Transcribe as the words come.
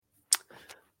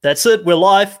That's it. We're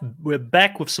live. We're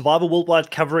back with Survivor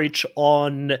Worldwide coverage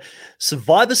on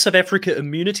Survivor South Africa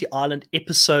Immunity Island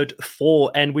episode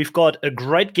 4. And we've got a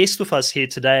great guest with us here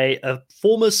today, a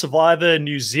former Survivor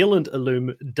New Zealand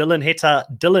alum, Dylan Heta.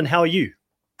 Dylan, how are you?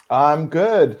 I'm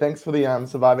good. Thanks for the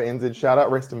Survivor NZ shout out.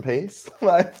 Rest in peace.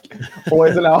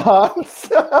 Always in our hearts.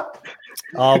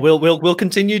 We'll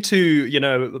continue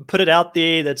to, put it out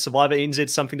there that Survivor NZ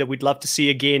is something that we'd love to see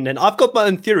again. And I've got my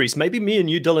own theories. Maybe me and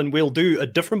you, Dylan, will do a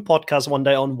different podcast one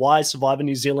day on why Survivor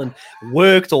New Zealand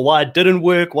worked or why it didn't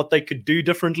work, what they could do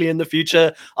differently in the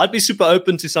future. I'd be super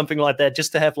open to something like that,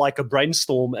 just to have like a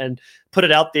brainstorm and put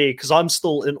it out there, because I'm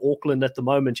still in Auckland at the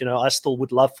moment. I still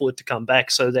would love for it to come back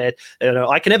so that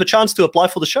I can have a chance to apply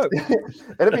for the show.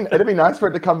 it'd be nice for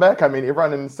it to come back. I mean,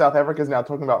 everyone in South Africa is now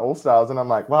talking about All Stars, and I'm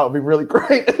like, wow, it'd be really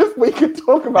great if we could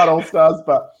talk about All Stars.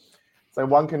 But so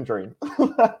one can dream.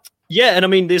 Yeah, and I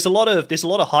mean, there's a lot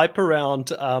of hype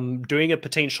around doing a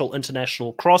potential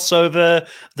international crossover.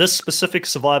 This specific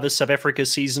Survivor South Africa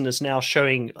season is now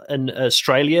showing in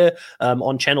Australia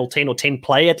on Channel 10 or 10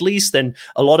 Play at least, and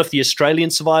a lot of the Australian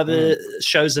Survivor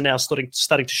shows are now starting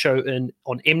to show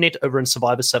on Mnet over in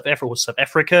Survivor South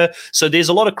Africa. So there's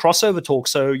a lot of crossover talk.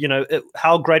 So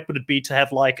how great would it be to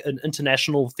have like an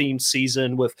international themed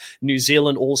season with New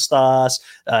Zealand All Stars,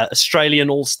 Australian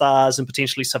All Stars, and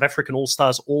potentially South African All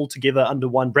Stars all together under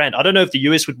one brand. I don't know if the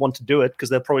US would want to do it because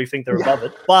they'll probably think they're above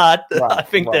it, but I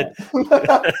think that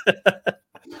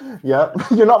yeah,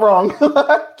 you're not wrong.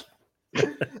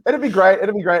 It'd be great.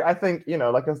 I think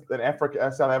like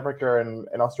South Africa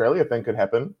and Australia thing could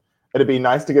happen. It'd be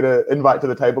nice to get an invite to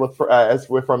the table as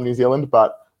we're from New Zealand,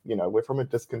 but we're from a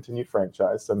discontinued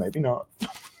franchise, so maybe not.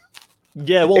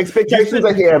 Yeah, well, expectations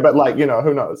are here, but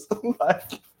who knows?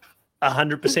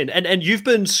 100%. And you've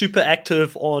been super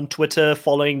active on Twitter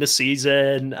following the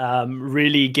season,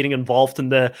 really getting involved in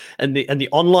the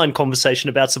online conversation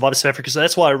about Survivor South Africa. So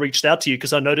that's why I reached out to you,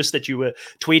 because I noticed that you were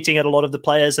tweeting at a lot of the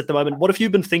players at the moment. What have you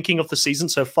been thinking of the season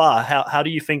so far? How do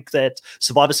you think that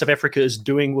Survivor South Africa is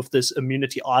doing with this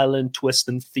Immunity Island twist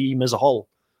and theme as a whole?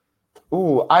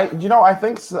 Ooh, I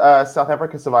think South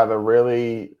Africa Survivor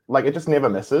really, it just never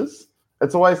misses.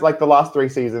 It's always like the last 3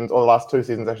 seasons, or the last 2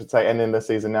 seasons, I should say, and then this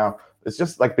season now. It's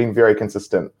just been very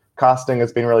consistent. Casting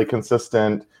has been really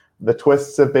consistent. The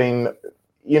twists have been,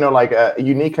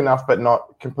 unique enough, but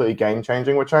not completely game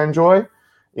changing, which I enjoy.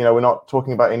 We're not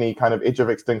talking about any kind of edge of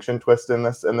extinction twist in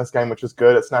this game, which is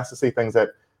good. It's nice to see things that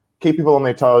keep people on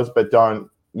their toes, but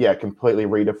don't, completely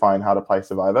redefine how to play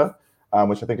Survivor,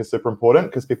 which I think is super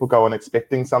important, because people go in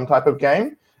expecting some type of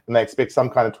game and they expect some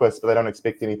kind of twist, but they don't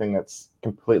expect anything that's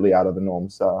completely out of the norm.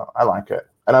 So I like it.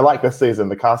 And I like this season.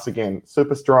 The cast, again,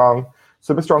 super strong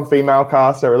female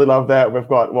cast. I really love that. We've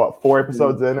got, 4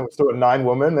 episodes in, and we've still got 9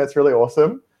 women. That's really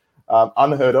awesome.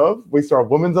 Unheard of. We saw a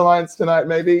women's alliance tonight,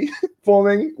 maybe,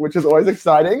 forming, which is always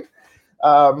exciting.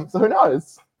 So who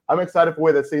knows? I'm excited for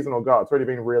where this season will go. It's already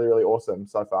been really, really awesome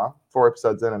so far. 4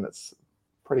 episodes in, and it's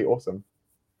pretty awesome.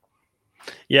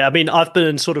 Yeah, I mean, I've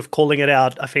been sort of calling it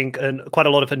out, I think, and quite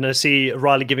a lot of it, and I see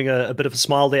Riley giving a bit of a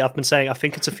smile there. I've been saying, I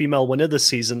think it's a female winner this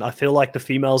season. I feel like the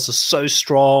females are so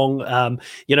strong.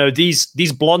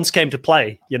 These blondes came to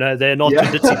play. They're not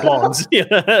ditzy blondes.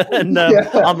 And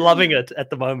I'm loving it at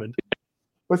the moment.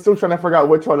 We're still trying to figure out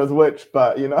which one is which,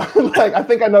 but, I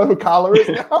think I know who Carla is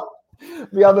now.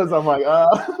 The others, I'm like,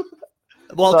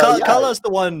 Well, so, Carla's the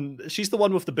one. She's the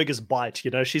one with the biggest bite.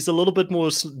 She's a little bit more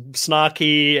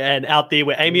snarky and out there.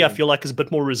 Where Amy, I feel like, is a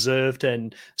bit more reserved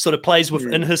and sort of plays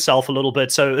within herself a little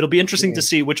bit. So it'll be interesting to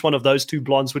see which one of those 2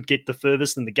 blondes would get the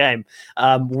furthest in the game.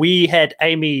 We had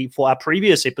Amy for our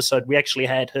previous episode. We actually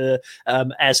had her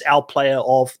as our player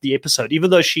of the episode, even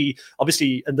though she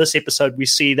obviously in this episode we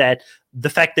see that the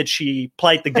fact that she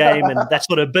played the game and that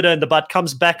sort of bitter in the butt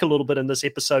comes back a little bit in this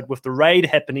episode with the raid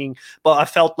happening. But I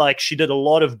felt like she did a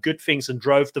lot of good things and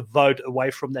drove the vote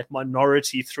away from that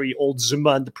minority 3 old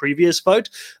Zuma in the previous vote,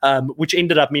 which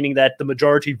ended up meaning that the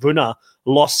majority Vuna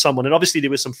lost someone. And obviously there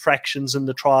were some fractions in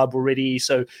the tribe already,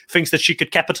 so things that she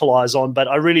could capitalize on. But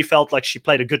I really felt like she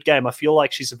played a good game. I feel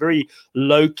like she's a very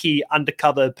low-key,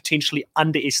 undercover, potentially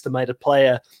underestimated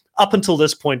player up until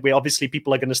this point, where obviously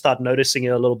people are going to start noticing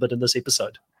her a little bit in this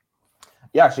episode.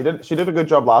 Yeah, she did a good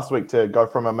job last week to go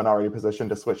from a minority position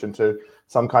to switch into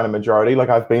some kind of majority.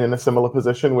 I've been in a similar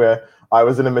position where I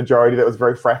was in a majority that was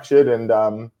very fractured, and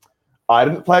I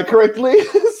didn't play it correctly.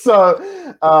 So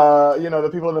the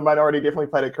people in the minority definitely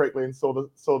played it correctly and saw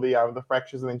the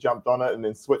fractures and then jumped on it and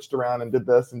then switched around and did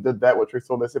this and did that, which we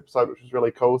saw this episode, which was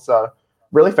really cool. So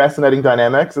really fascinating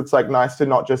dynamics. It's nice to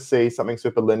not just see something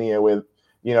super linear with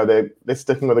they're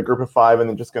sticking with a group of 5 and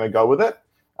they're just going to go with it.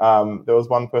 There was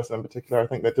one person in particular, I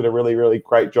think, that did a really, really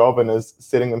great job and is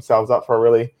setting themselves up for a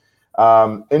really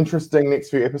interesting next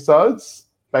few episodes.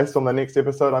 Based on the next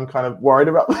episode, I'm kind of worried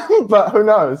about them, but who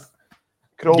knows?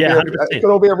 It could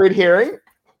all be a red herring.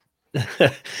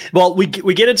 Well, we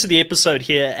get into the episode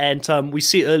here, and we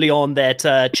see early on that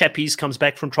Chappies comes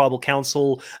back from Tribal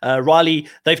Council. Riley,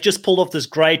 they've just pulled off this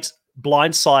great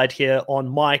blindside here on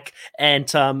Mike, and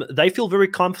they feel very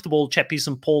comfortable, Chappies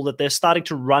and Paul, that they're starting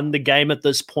to run the game at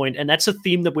this point, and that's a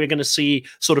theme that we're going to see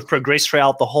sort of progress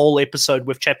throughout the whole episode,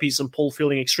 with Chappies and Paul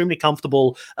feeling extremely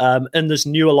comfortable in this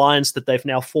new alliance that they've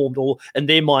now formed, or in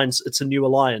their minds it's a new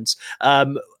alliance.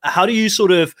 How do you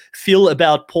sort of feel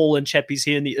about Paul and Chappies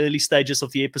here in the early stages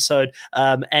of the episode,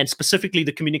 and specifically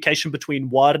the communication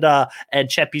between Warda and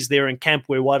Chappies there in camp,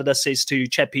 where Warda says to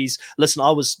Chappies, listen,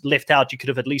 I was left out, you could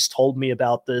have at least told me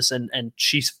about this, and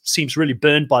she seems really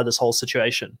burned by this whole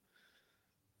situation.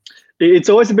 It's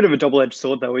always a bit of a double-edged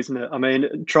sword, though, isn't it? I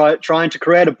mean, trying to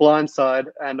create a blindside,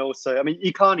 and also, I mean,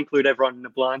 you can't include everyone in a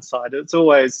blindside. It's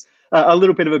always a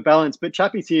little bit of a balance. But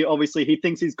Chappies here, obviously, he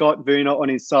thinks he's got Vuna on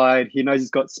his side. He knows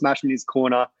he's got Smash in his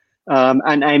corner.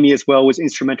 And Amy as well was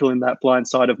instrumental in that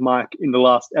blindside of Mike in the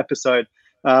last episode.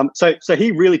 So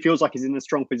he really feels like he's in a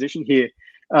strong position here.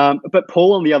 But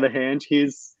Paul, on the other hand,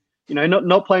 he's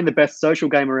not playing the best social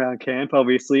game around camp,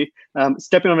 obviously,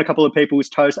 stepping on a couple of people's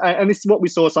toes. And this is what we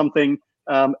saw something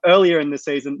earlier in the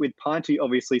season with Pinty,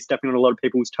 obviously, stepping on a lot of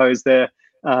people's toes there.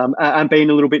 And being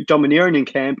a little bit domineering in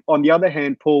camp. On the other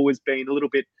hand, Paul was being a little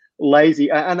bit lazy,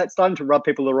 and that's starting to rub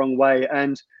people the wrong way.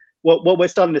 And what we're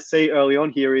starting to see early on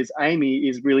here is Amy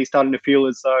is really starting to feel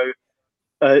as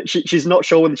though she's not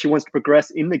sure whether she wants to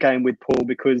progress in the game with Paul,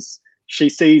 because she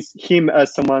sees him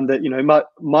as someone that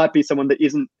might be someone that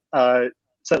isn't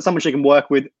someone she can work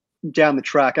with down the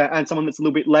track, and someone that's a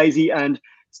little bit lazy and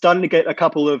starting to get a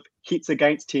couple of hits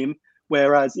against him.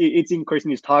 Whereas it's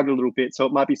increasing his target a little bit. So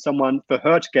it might be someone for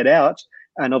her to get out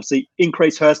and obviously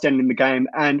increase her standing in the game,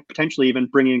 and potentially even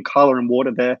bring in Carla and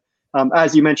Water there,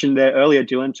 as you mentioned there earlier,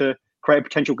 Dylan, to create a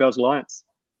potential girls' alliance.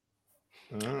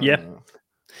 Yeah.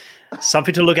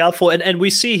 Something to look out for. And we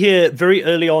see here very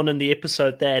early on in the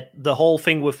episode that the whole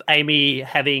thing with Amy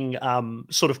having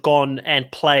sort of gone and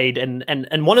played,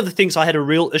 and one of the things I had a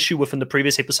real issue with in the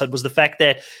previous episode was the fact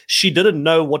that she didn't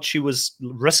know what she was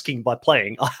risking by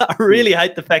playing. I really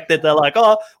hate the fact that they're like,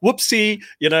 oh, whoopsie,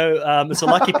 it's a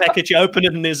lucky package, you open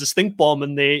it and there's a stink bomb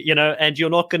in there, and you're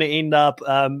not going to end up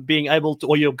being able to,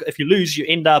 or if you lose, you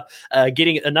end up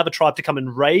getting another tribe to come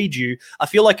and raid you. I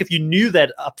feel like if you knew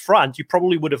that up front, you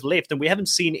probably would have left. And we haven't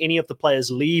seen any of the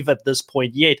players leave at this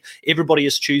point yet. Everybody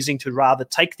is choosing to rather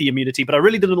take the immunity. But I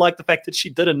really didn't like the fact that she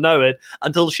didn't know it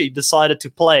until she decided to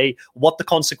play, what the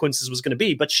consequences was going to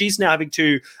be. But she's now having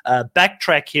to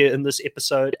backtrack here in this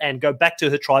episode and go back to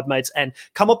her tribe mates and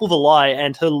come up with a lie.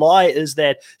 And her lie is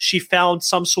that she found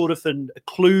some sort of a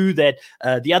clue that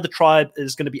the other tribe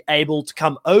is going to be able to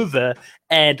come over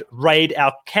and raid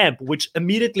our camp, which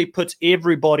immediately puts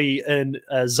everybody in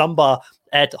Zamba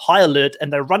at high alert,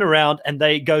 and they run around and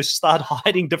they go start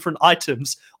hiding different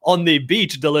items on their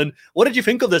beat. Dylan, what did you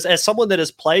think of this as someone that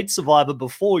has played Survivor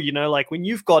before? Like when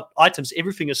you've got items,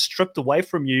 everything is stripped away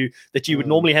from you that you would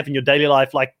normally have in your daily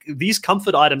life. Like these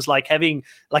comfort items, like having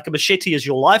like a machete as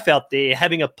your life out there,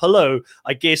 having a pillow,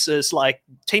 I guess, is like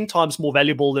 10 times more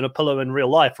valuable than a pillow in real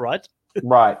life, right?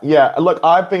 Right. Yeah. Look,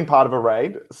 I've been part of a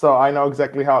raid, so I know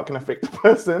exactly how it can affect the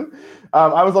person.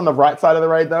 I was on the right side of the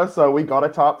raid, though, so we got a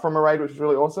tarp from a raid, which was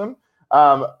really awesome.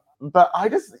 But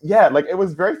it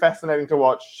was very fascinating to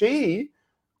watch.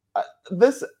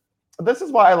 This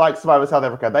is why I like Survivor South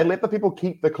Africa. They let the people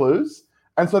keep the clues.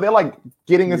 And so they're like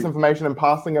getting this information and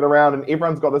passing it around, and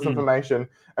everyone's got this information.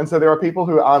 And so there are people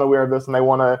who aren't aware of this and they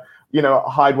want to,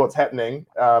 hide what's happening,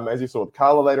 as you saw with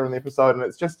Carla later in the episode. And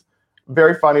it's just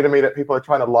very funny to me that people are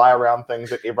trying to lie around things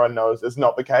that everyone knows is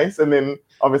not the case. And then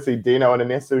obviously Dino and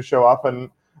Inesu show up and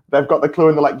they've got the clue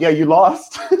and they're like, yeah, you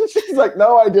lost. She's like,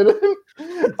 no, I didn't.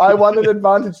 I won an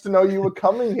advantage to know you were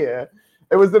coming here.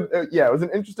 It was an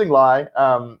interesting lie.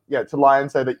 To lie and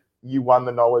say that you won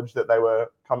the knowledge that they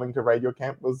were coming to raid your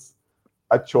camp was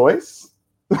a choice.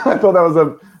 I thought that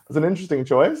was an interesting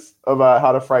choice of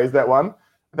how to phrase that one.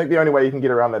 I think the only way you can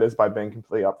get around that is by being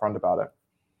completely upfront about it.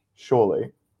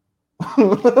 Surely.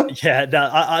 Yeah, no,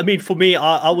 I mean, for me,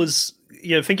 I was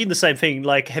thinking the same thing.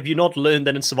 Like, have you not learned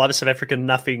that in Survivor South Africa,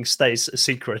 nothing stays a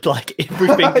secret? Like,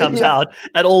 everything comes out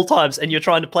at all times, and you're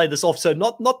trying to play this off. So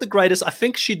not the greatest. I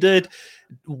think she did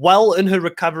well in her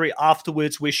recovery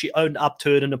afterwards, where she owned up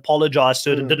to it and apologized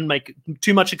to it and didn't make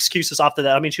too much excuses after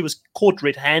that. I mean, she was caught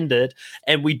red-handed,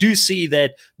 and we do see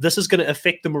that this is going to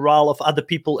affect the morale of other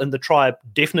people in the tribe,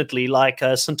 definitely. Like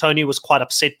Santoni was quite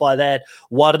upset by that.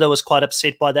 Warda was quite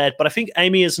upset by that. But I think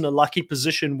Amy is in a lucky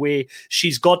position where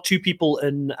she's got two people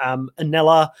in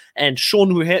Anela and Sean,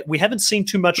 who we haven't seen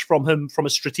too much from him from a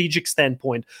strategic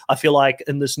standpoint, I feel like,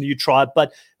 in this new tribe.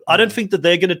 But I don't think that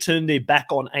they're going to turn their back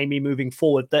on Amy moving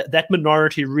forward. That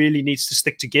minority really needs to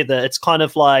stick together. It's kind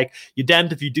of like you're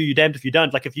damned if you do, you're damned if you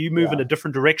don't. Like if you move in a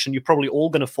different direction, you're probably all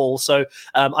going to fall. So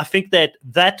I think that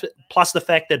plus the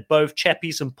fact that both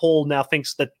Chappies and Paul now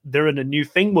thinks that they're in a new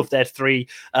thing with that three,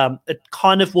 it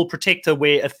kind of will protect her,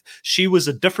 where if she was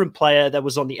a different player that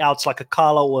was on the outs like a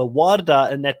Carla or a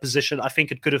Warda in that position, I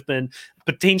think it could have been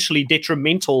potentially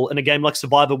detrimental in a game like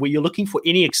Survivor, where you're looking for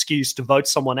any excuse to vote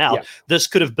someone out. Yeah. This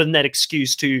could have been that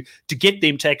excuse to get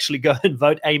them to actually go and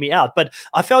vote Amy out. But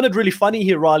I found it really funny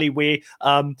here, Riley, where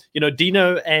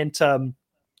Dino and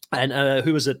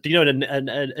who was it? Dino and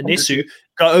Nesu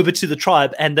go over to the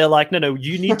tribe, and they're like, no,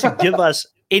 you need to give us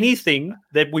anything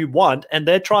that we want, and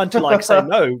they're trying to like say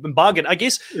no and bargain. I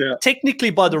guess technically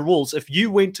by the rules, if you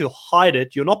went to hide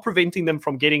it, you're not preventing them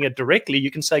from getting it directly.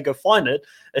 You can say go find it.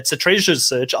 It's a treasure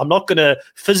search. I'm not going to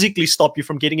physically stop you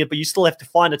from getting it, but you still have to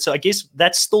find it. So I guess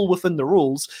that's still within the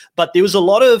rules. But there was a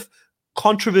lot of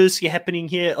controversy happening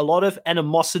here, a lot of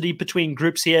animosity between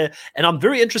groups here, and I'm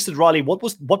very interested, Riley, what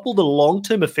will the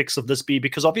long-term effects of this be?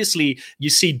 Because obviously you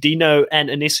see Dino and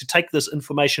Anesu take this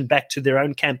information back to their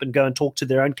own camp and go and talk to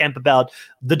their own camp about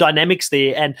the dynamics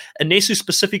there, and Anesu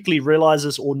specifically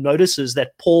realizes or notices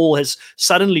that Paul has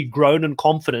suddenly grown in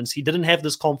confidence. He didn't have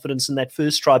this confidence in that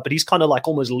first tribe, but he's kind of like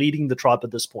almost leading the tribe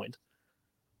at this point.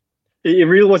 It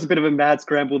really was a bit of a mad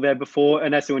scramble there before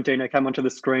Anesu and Dino came onto the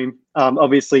screen.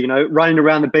 Obviously, running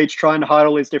around the beach trying to hide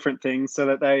all these different things so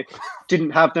that they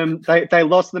didn't have them. They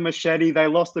lost the machete, they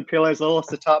lost the pillows, they lost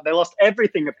the tarp, they lost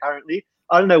everything apparently.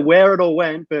 I don't know where it all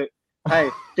went, but hey,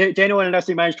 Dino and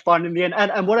Anesu managed to find it in the end.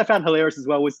 And what I found hilarious as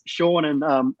well was Sean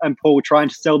and Paul trying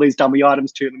to sell these dummy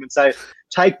items to them and say,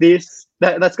 take this,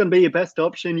 that's going to be your best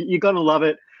option. You're going to love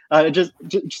it. Just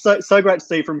so great to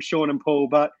see from Sean and Paul.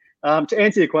 But to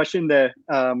answer your question there,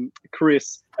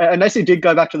 Chris, Anesu did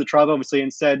go back to the tribe, obviously,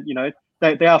 and said,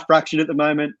 they are fractured at the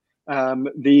moment.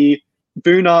 The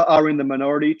Vuna are in the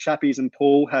minority. Chappies and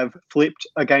Paul have flipped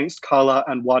against Carla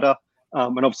and Wada,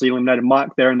 and obviously eliminated Mike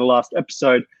there in the last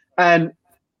episode. And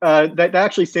they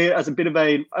actually see it as a bit of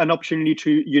an opportunity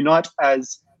to unite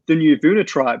as the new Vuna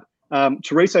tribe.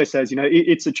 Teriso says,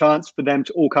 it's a chance for them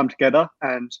to all come together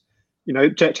and,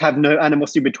 to have no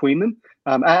animosity between them.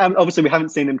 And obviously, we haven't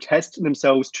seen them test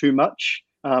themselves too much.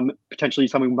 Potentially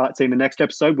something we might see in the next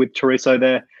episode with Teriso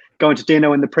there going to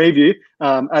Dino in the preview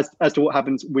as to what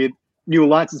happens with new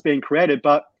alliances being created.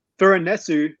 But for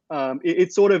Anesu,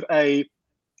 it's sort of a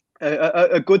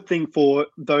good thing for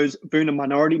those Vuna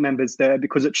minority members there,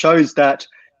 because it shows that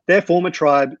their former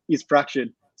tribe is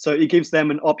fractured. So it gives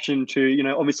them an option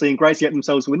to, obviously ingratiate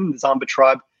themselves within the Zamba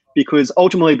tribe, because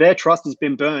ultimately their trust has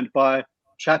been burned by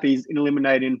Chappies in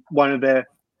eliminating one of their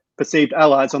perceived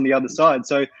allies on the other side.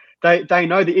 So they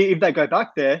know that if they go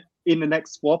back there in the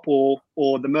next swap or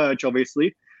the merge,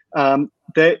 obviously,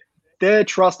 their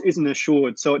trust isn't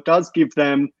assured. So it does give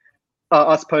them,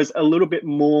 I suppose, a little bit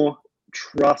more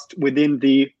trust within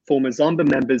the former Zamba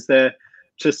members there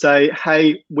to say,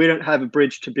 hey, we don't have a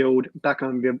bridge to build back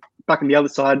on the other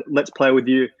side. Let's play with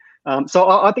you. So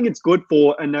I think it's good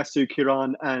for Anesu,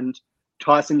 Kiran, and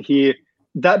Tyson here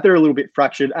that they're a little bit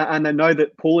fractured, and they know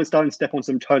that Paul is starting to step on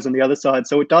some toes on the other side.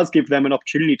 So it does give them an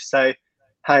opportunity to say,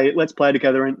 hey, let's play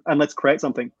together and let's create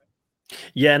something.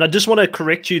 Yeah, and I just want to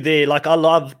correct you there. Like, I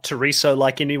love Teriso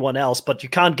like anyone else, but you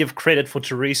can't give credit for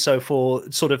Teriso for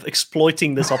sort of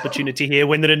exploiting this opportunity here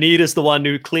when Rhaenyra's the one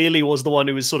who clearly was the one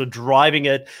who was sort of driving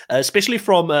it, especially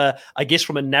from, I guess,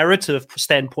 from a narrative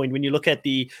standpoint. When you look at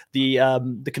the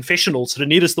confessionals,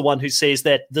 Rhaenyra's the one who says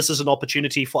that this is an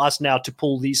opportunity for us now to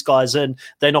pull these guys in.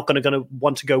 They're not going to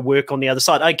want to go work on the other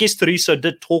side. I guess Teriso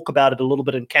did talk about it a little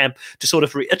bit in camp to sort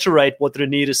of reiterate what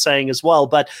Rhaenyra's saying as well.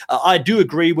 But I do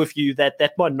agree with you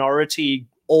that minority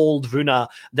old Vuna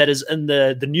that is in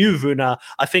the new Vuna,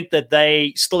 I think that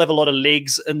they still have a lot of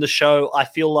legs in the show. I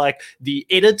feel like the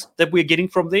edit that we're getting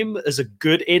from them is a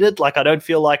good edit. Like, I don't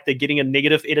feel like they're getting a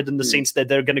negative edit in the sense that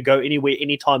they're going to go anywhere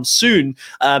anytime soon.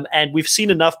 And we've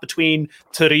seen enough between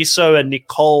Teriso and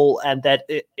Nicole and that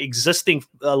existing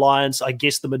alliance, I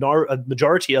guess the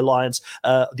majority alliance,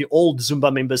 the old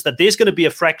Zumba members, that there's going to be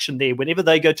a fraction there. Whenever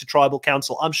they go to tribal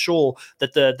council, I'm sure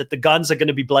that the guns are going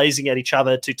to be blazing at each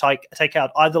other to take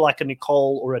out either like a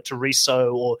Nicole or a Teresa,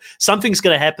 or something's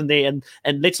going to happen there.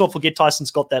 And let's not forget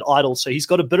Tyson's got that idol, so he's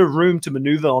got a bit of room to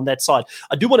maneuver on that side.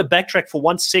 I do want to backtrack for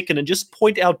 1 second and just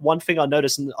point out one thing I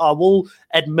noticed, and I will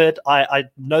admit I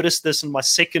noticed this in my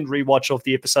second rewatch of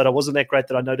the episode. I wasn't that great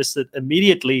that I noticed it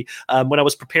immediately when I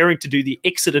was preparing to do the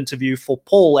exit interview for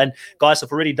Paul. And guys,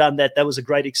 I've already done that. That was a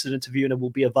great exit interview, and it will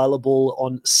be available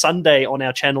on Sunday on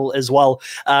our channel as well.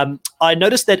 I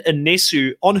noticed that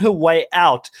Anesu, on her way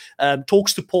out,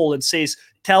 talks to Paul and says,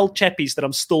 "Tell Chappies that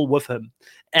I'm still with him."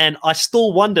 And I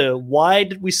still wonder, why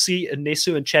did we see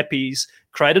Anesu and Chappies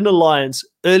create an alliance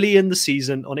early in the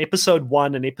season on episode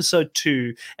 1 and episode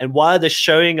 2? And why are they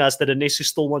showing us that Anesu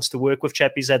still wants to work with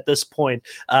Chappies at this point?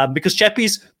 Because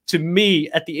Chappies, to me,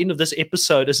 at the end of this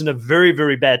episode, is in a very,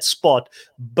 very bad spot.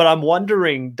 But I'm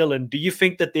wondering, Dylan, do you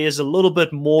think that there's a little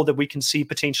bit more that we can see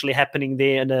potentially happening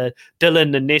there, and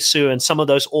Dylan, Anesu, and some of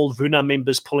those old Vuna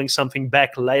members pulling something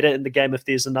back later in the game if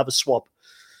there's another swap?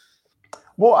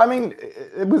 Well, I mean,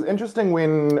 it was interesting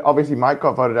when obviously Mike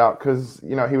got voted out because,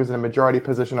 he was in a majority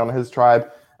position on his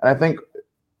tribe. And I think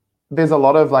there's a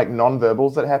lot of like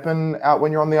non-verbals that happen out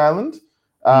when you're on the island.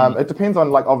 It depends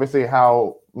on like obviously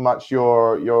how much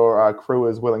your crew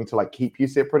is willing to like keep you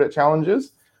separate at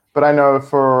challenges. But I know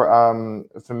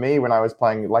for me, when I was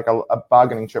playing, like a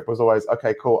bargaining chip was always,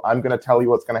 okay, cool, I'm going to tell you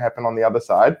what's going to happen on the other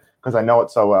side because I know it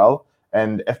so well.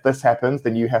 And if this happens,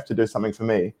 then you have to do something for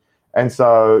me. And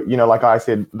so, like I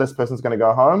said, this person's going to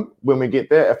go home. When we get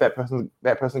there, if that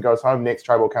person goes home, next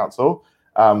tribal council,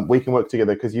 we can work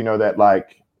together because you know that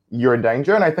like you're in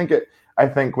danger. And I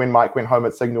think when Mike went home,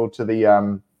 it signaled to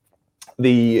the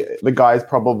guys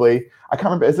probably. I can't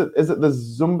remember. Is it the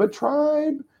Zumba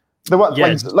tribe? The one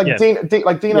yes, like yeah. Dino,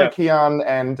 Kian,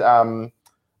 and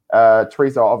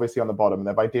Teresa are obviously on the bottom.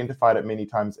 They've identified it many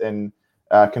times in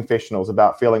confessionals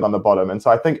about feeling on the bottom. And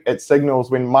so I think it signals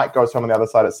when Mike goes home on the other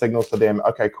side, it signals to them,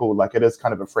 okay, cool, like it is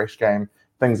kind of a fresh game.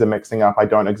 Things are mixing up. I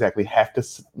don't exactly have to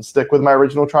stick with my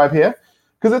original tribe here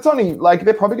because it's only like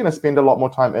they're probably going to spend a lot more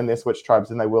time in their switch tribes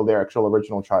than they will their actual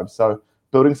original tribes. So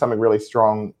building something really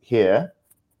strong here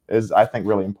is, I think,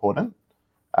 really important.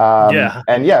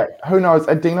 And yeah, who knows?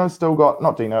 Dino's still got,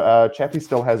 not Dino, Chappie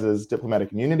still has his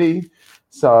diplomatic immunity.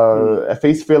 So if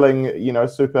he's feeling,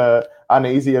 super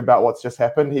uneasy about what's just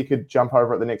happened, he could jump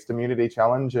over at the next immunity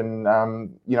challenge and,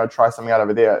 try something out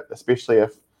over there, especially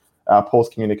if Paul's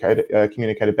communicated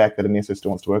back that Anesu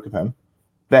still wants to work with him.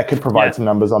 That could provide some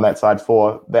numbers on that side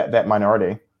for that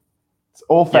minority. It's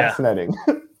all fascinating.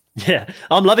 Yeah,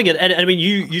 I'm loving it. And I mean,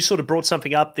 you sort of brought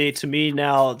something up there to me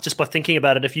now, just by thinking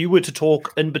about it. If you were to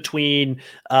talk in between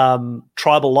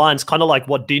tribal lines, kind of like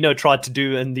what Dino tried to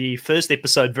do in the first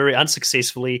episode, very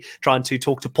unsuccessfully, trying to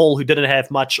talk to Paul, who didn't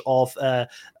have much of,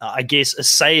 I guess, a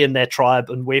say in that tribe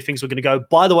and where things were going to go.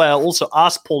 By the way, I also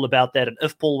asked Paul about that, and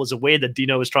if Paul was aware that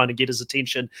Dino was trying to get his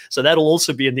attention. So that'll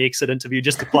also be in the exit interview,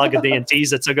 just to plug it there and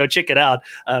tease it. So go check it out,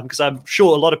 because I'm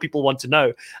sure a lot of people want to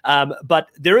know. But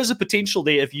there is a potential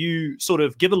there if you sort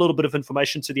of give a little bit of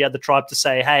information to the other tribe to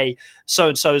say, hey,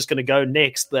 so-and-so is going to go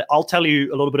next, but I'll tell you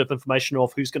a little bit of information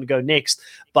of who's going to go next,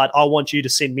 but I want you to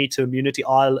send me to Immunity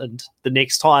Island the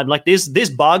next time. Like there's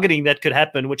bargaining that could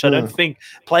happen, which I don't think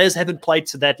players haven't played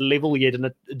to that level yet. And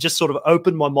it just sort of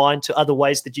opened my mind to other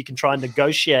ways that you can try and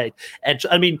negotiate. And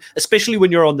I mean, especially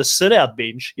when you're on the sit-out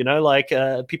bench,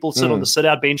 people sit on the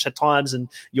sit-out bench at times and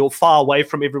you're far away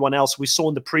from everyone else. We saw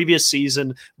in the previous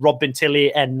season, Rob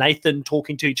Bentelli and Nathan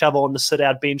talking to each other on the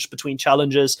sit-out bench between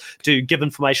challenges to give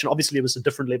information. Obviously, it was a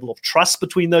different level of trust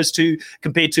between those two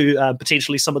compared to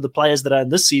potentially some of the players that are in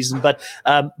this season. But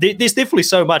there's definitely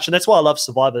so much, and that's why I love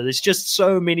Survivor. There's just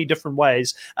so many different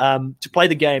ways to play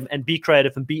the game and be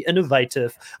creative and be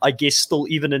innovative. I guess still,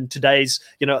 even in today's,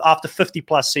 after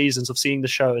 50+ seasons of seeing the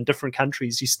show in different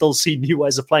countries, you still see new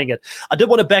ways of playing it. I did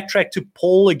want to backtrack to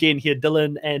Paul again here,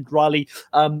 Dylan and Riley.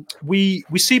 We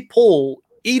see Paul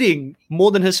eating more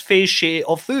than his fair share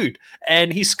of food,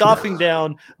 and he's scarfing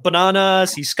down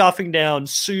bananas, he's scarfing down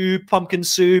soup, pumpkin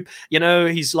soup,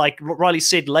 he's, like Riley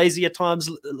said, lazy at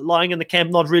times, lying in the camp,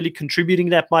 not really contributing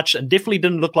that much, and definitely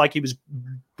didn't look like he was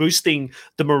boosting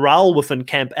the morale within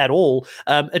camp at all.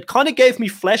 It kind of gave me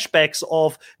flashbacks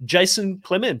of Jason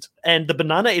Clement and the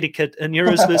banana etiquette in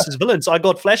Heroes versus Villains. I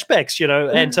got flashbacks,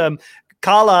 and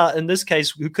Carla, in this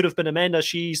case, who could have been Amanda,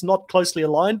 she's not closely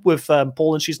aligned with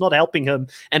Paul, and she's not helping him,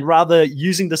 and rather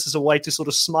using this as a way to sort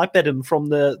of snipe at him from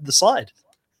the side.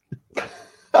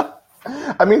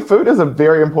 I mean, food is a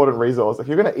very important resource. If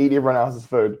you're going to eat everyone else's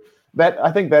food,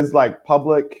 I think that's like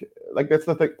public, like that's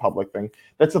the public thing.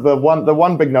 That's the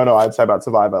one big no-no I'd say about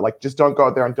Survivor. Like, just don't go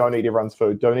out there and don't eat everyone's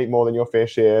food. Don't eat more than your fair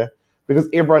share, because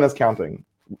everyone is counting.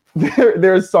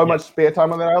 there is so much spare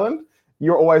time on that island.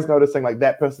 You're always noticing like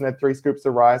that person had 3 scoops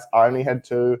of rice. I only had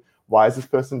 2. Why is this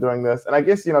person doing this? And I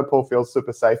guess, Paul feels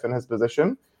super safe in his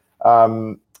position,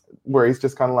 where he's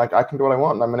just kind of like, I can do what I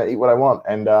want and I'm going to eat what I want.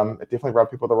 And it definitely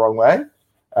rubbed people the wrong way.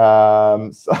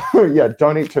 So yeah,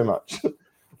 don't eat too much.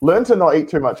 Learn to not eat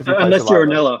too much if you unless you're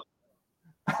Nella.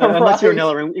 Unless you're Right.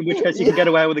 Nella, in which case you can get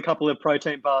away with a couple of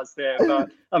protein bars there. But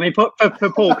I mean, for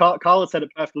Paul, Carla said it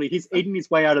perfectly. He's eating his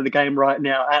way out of the game right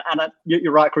now. And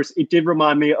you're right, Chris. It did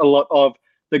remind me a lot of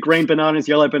the green bananas,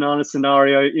 yellow banana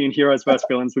scenario in Heroes vs.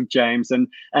 Villains with James,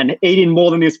 and eating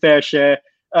more than his fair share.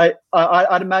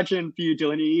 I'd imagine for you,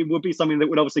 Dylan, it would be something that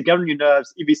would obviously get on your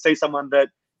nerves if you see someone that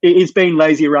is being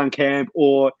lazy around camp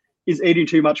or is eating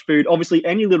too much food. Obviously,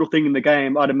 any little thing in the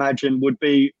game, I'd imagine, would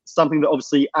be something that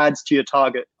obviously adds to your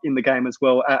target in the game as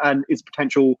well, and is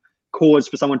potential cause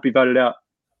for someone to be voted out.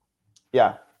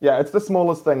 Yeah, it's the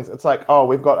smallest things. It's like, oh,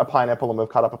 we've got a pineapple and we've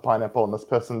cut up a pineapple and this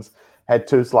person's had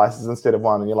 2 slices instead of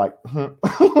 1, and you're like,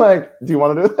 like, do you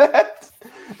want to do that?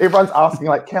 Everyone's asking,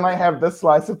 like, can I have this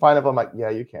slice of pineapple? I'm like, yeah,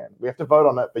 you can. We have to vote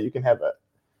on it, but you can have it.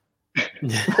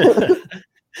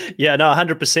 Yeah, no,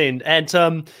 100%.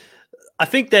 And I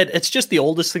think that it's just the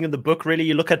oldest thing in the book, really.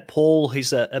 You look at Paul,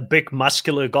 he's a big,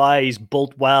 muscular guy. He's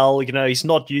built well. He's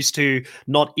not used to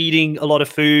not eating a lot of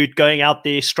food, going out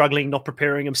there, struggling, not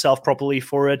preparing himself properly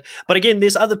for it. But again,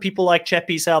 there's other people like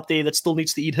Chappies out there that still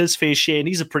needs to eat his fair share, and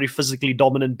he's a pretty physically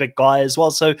dominant big guy as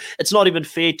well. So it's not even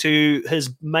fair to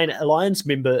his main alliance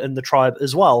member in the tribe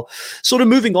as well. Sort of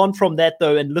moving on from that,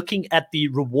 though, and looking at the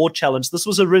reward challenge, this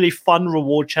was a really fun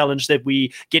reward challenge that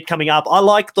we get coming up. I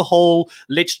like the whole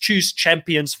let's choose champions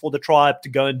for the tribe to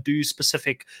go and do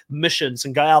specific missions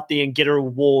and go out there and get a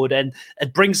reward, and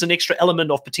it brings an extra element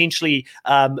of potentially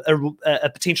a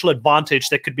potential advantage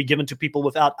that could be given to people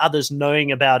without others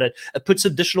knowing about it. It puts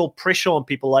additional pressure on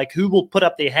people, like who will put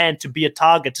up their hand to be a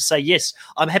target, to say, yes,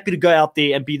 I'm happy to go out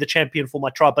there and be the champion for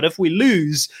my tribe, but if we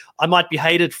lose, I might be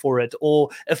hated for it. Or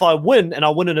if I win, and I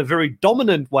win in a very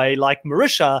dominant way like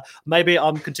Marisha, maybe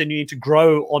I'm continuing to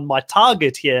grow on my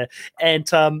target here. And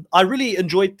I really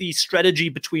enjoyed the strategy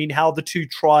between how the 2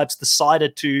 tribes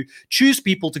decided to choose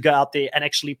people to go out there and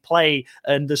actually play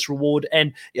in this reward.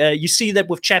 And you see that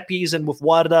with Chappies and with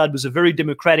Warda, it was a very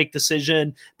democratic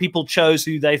decision. People chose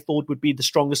who they thought would be the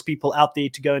strongest people out there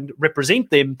to go and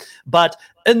represent them. But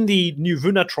in the New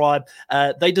Vuna tribe,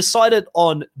 they decided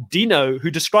on Dino, who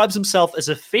describes himself as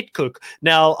a fat cook.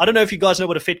 Now, I don't know if you guys know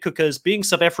what a fat cook is. Being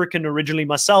South African originally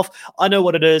myself, I know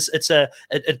what it is.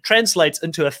 It translates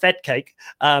into a fat cake.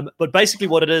 But basically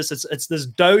what it is, it's this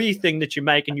doughy thing that you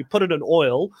make and you put it in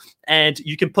oil, and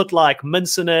you can put like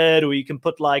mince in it, or you can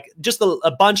put like just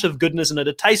a bunch of goodness in it.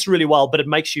 It tastes really well, but it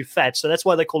makes you fat. So that's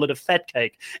why they call it a fat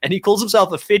cake. And he calls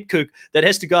himself a fat cook that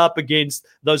has to go up against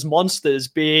those monsters,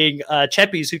 being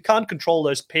Chappies, who can't control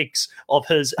those pecs of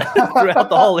his throughout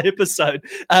the whole episode.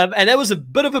 And that was a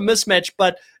bit of a mismatch,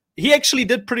 but he actually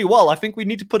did pretty well. I think we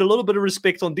need to put a little bit of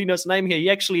respect on Dino's name here. He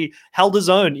actually held his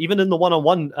own, even in the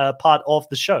one-on-one part of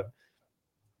the show.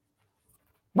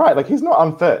 Right, like he's not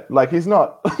unfit. Like he's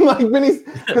not like when he's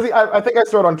because I think I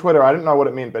saw it on Twitter. I didn't know what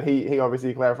it meant, but he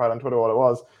obviously clarified on Twitter what it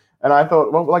was. And I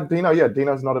thought, well, like Dino, yeah,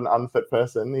 Dino's not an unfit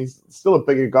person. He's still a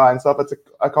bigger guy and stuff. It's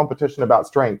a competition about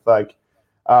strength. Like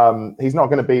he's not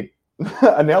going to beat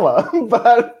Anella,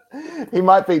 but he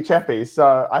might beat Chappie.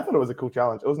 So I thought it was a cool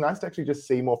challenge. It was nice to actually just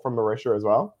see more from Marisha as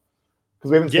well,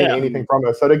 because we haven't seen anything from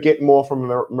her. So to get more from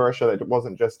Marisha, that it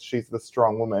wasn't just she's the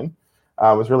strong woman.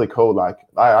 Was really cool. Like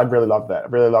I really loved that. I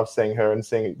really loved seeing her and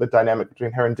seeing the dynamic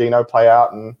between her and Dino play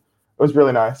out, and it was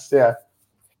really nice. Yeah.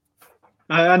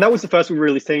 And that was the first we've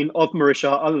really seen of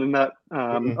Marisha, other than that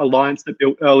alliance that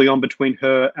built early on between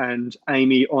her and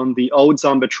Amy on the old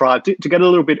Zamba tribe, to get a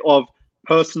little bit of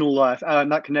personal life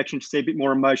and that connection, to see a bit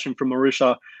more emotion from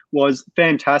Marisha was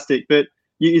fantastic. But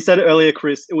you said it earlier,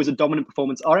 Chris, it was a dominant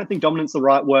performance. I don't think dominant's the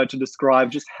right word to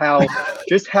describe just how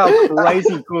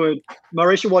crazy good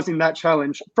Marisha was in that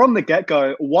challenge. From the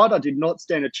get-go, Wada did not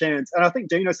stand a chance. And I think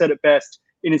Dino said it best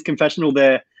in his confessional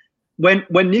there. When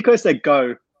Nico said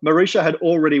go, Marisha had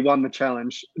already won the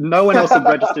challenge. No one else had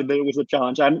registered that it was a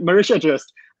challenge. And Marisha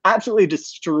just absolutely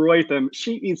destroyed them.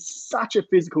 She is such a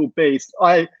physical beast.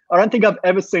 I don't think I've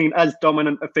ever seen as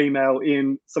dominant a female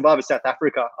in Survivor South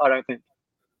Africa, I don't think.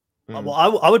 Well,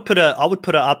 I would put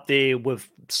her up there with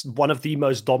one of the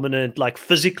most dominant, like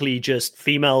physically just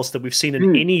females that we've seen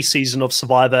in any season of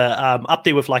Survivor. Up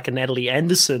there with like a Natalie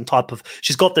Anderson type of.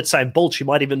 She's got that same build. She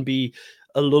might even be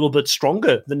a little bit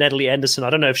stronger than Natalie Anderson. I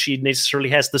don't know if she necessarily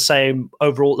has the same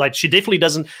overall. Like she definitely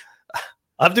doesn't.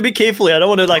 I have to be careful here. I don't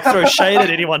want to like throw shade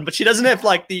at anyone, but she doesn't have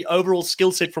like the overall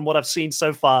skill set from what I've seen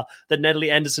so far that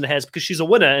Natalie Anderson has, because she's a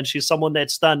winner and she's someone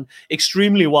that's done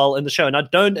extremely well in the show. And I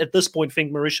don't at this point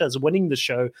think Marisha is winning the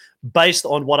show based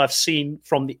on what I've seen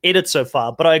from the edit so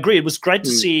far. But I agree. It was great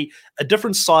to see a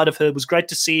different side of her. It was great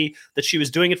to see that she was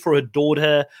doing it for her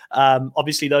daughter.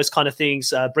 Obviously those kind of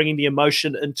things, bringing the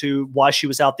emotion into why she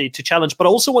was out there to challenge. But I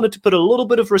also wanted to put a little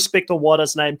bit of respect on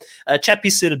Wada's name.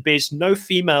 Chappie said it best, no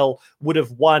female would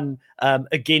have won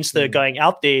against her going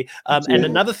out there. And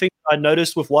another thing I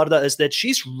noticed with Wada is that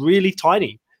she's really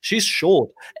tiny. She's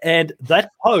short. And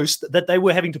that post that they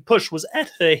were having to push was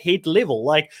at her head level.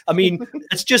 Like, I mean,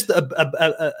 it's just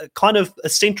a kind of a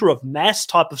center of mass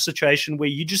type of situation where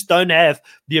you just don't have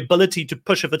the ability to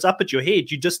push. If it's up at your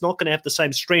head, you're just not going to have the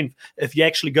same strength if you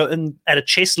actually go in at a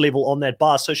chest level on that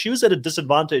bar. So she was at a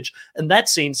disadvantage in that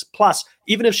sense. Plus,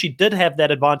 even if she did have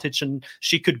that advantage and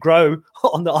she could grow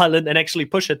on the island and actually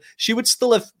push it, she would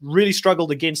still have really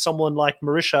struggled against someone like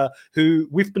Marisha, who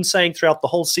we've been saying throughout the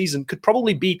whole season could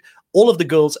probably beat all of the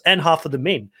girls and half of the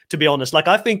men, to be honest. Like,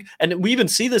 I think, and we even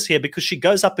see this here because she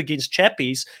goes up against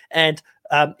Chappies, and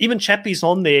even Chappies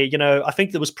on there, you know, I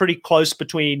think there was pretty close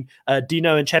between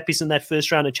Dino and Chappies in that first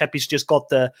round, and Chappies just got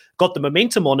the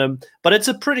momentum on him. But it's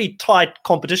a pretty tight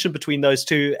competition between those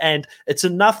two, and it's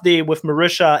enough there with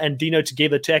Marisha and Dino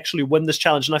together to actually win this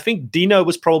challenge. And I think Dino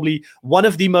was probably one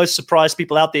of the most surprised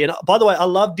people out there. And by the way, I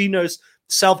love Dino's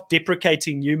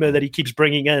self-deprecating humor that he keeps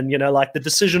bringing in. You know, like the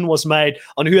decision was made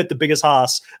on who had the biggest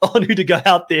ass, on who to go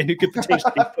out there and who could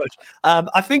potentially push.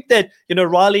 I think that, you know,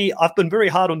 Riley, I've been very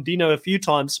hard on Dino a few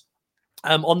times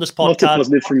on this podcast. Lots of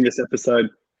positives from this episode.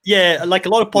 Yeah, like a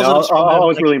lot of positives. No, I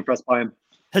was really impressed by him.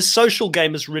 His social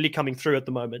game is really coming through at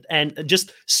the moment, and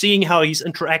just seeing how he's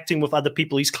interacting with other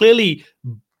people. He's clearly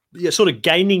sort of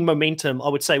gaining momentum, I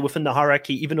would say, within the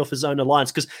hierarchy, even of his own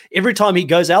alliance, because every time he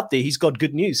goes out there, he's got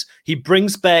good news. He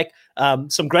brings back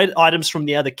some great items from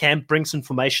the other camp, brings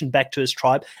information back to his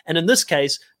tribe, and in this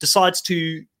case, decides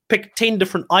to pick 10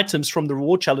 different items from the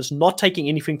reward challenge, not taking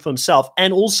anything for himself,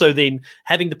 and also then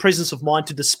having the presence of mind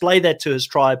to display that to his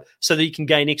tribe so that he can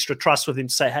gain extra trust with him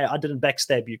to say, hey, I didn't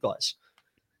backstab you guys.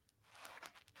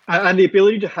 And the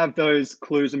ability to have those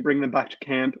clues and bring them back to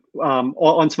camp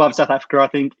on Survivor South Africa, I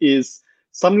think, is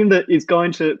something that is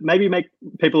going to maybe make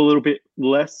people a little bit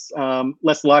less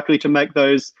likely to make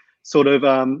those sort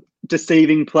of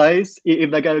deceiving plays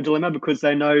if they go to dilemma, because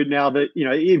they know now that, you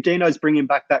know, if Dino's bringing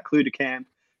back that clue to camp,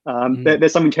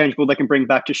 there's something tangible they can bring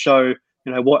back to show,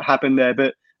 you know, what happened there.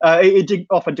 But it did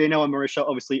offer Dino and Marisha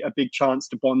obviously a big chance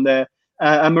to bond there.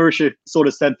 And Marisha sort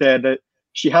of said there that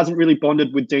she hasn't really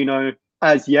bonded with Dino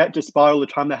as yet, despite all the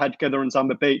time they had together on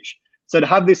Zamba Beach. So to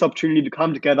have this opportunity to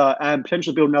come together and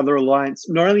potentially build another alliance,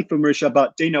 not only for Marisha,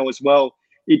 but Dino as well,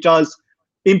 it does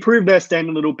improve their stand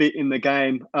a little bit in the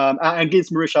game, and gives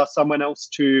Marisha someone else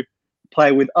to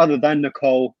play with other than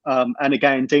Nicole. And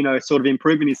again, Dino sort of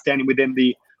improving his standing within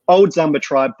the old Zamba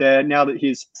tribe there, now that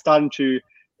he's starting to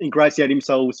ingratiate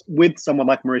himself with someone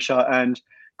like Marisha and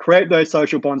create those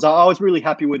social bonds. I was really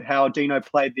happy with how Dino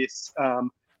played this,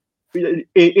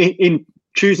 in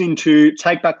choosing to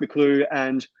take back the clue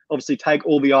and obviously take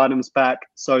all the items back,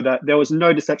 so that there was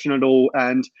no deception at all.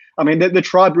 And I mean, the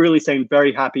tribe really seemed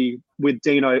very happy with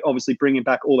Dino obviously bringing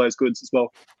back all those goods as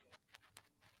well.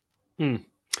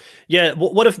 Yeah,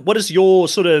 what has your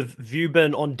sort of view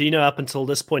been on Dino up until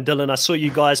this point, Dylan? I saw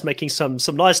you guys making some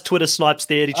nice Twitter snipes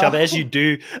there at each other, as you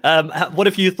do. What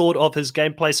have you thought of his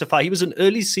gameplay so far? He was an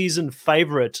early season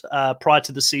favorite prior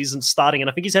to the season starting, and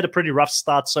I think he's had a pretty rough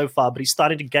start so far, but he's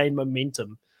starting to gain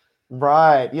momentum.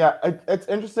 Right. Yeah. It's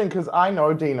interesting because I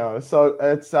know Dino, so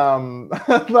it's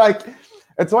like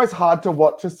it's always hard to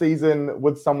watch a season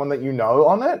with someone that you know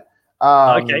on it.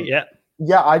 Okay. Yeah.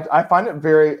 Yeah, I find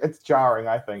it's jarring,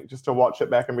 I think, just to watch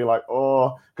it back and be like,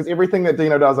 oh, because everything that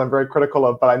Dino does, I'm very critical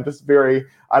of, but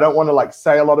I don't want to like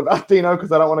say a lot about Dino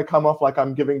because I don't want to come off like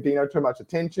I'm giving Dino too much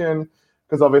attention,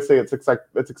 because obviously it's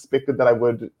expected that I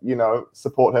would, you know,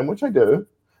 support him, which I do.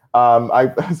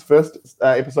 His first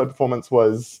episode performance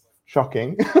was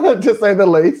shocking, to say the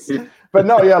least. But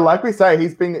no, yeah, like we say,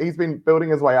 he's been building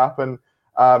his way up, and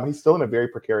he's still in a very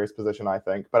precarious position, I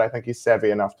think. But I think he's savvy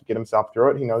enough to get himself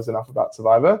through it. He knows enough about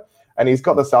Survivor, and he's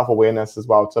got the self-awareness as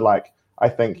well to, like, I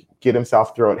think, get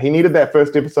himself through it. He needed that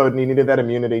first episode, and he needed that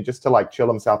immunity just to, like, chill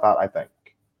himself out, I think.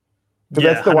 Because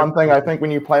that's the 100%. One thing I think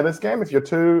when you play this game, if you're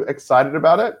too excited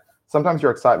about it, sometimes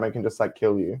your excitement can just, like,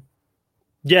 kill you.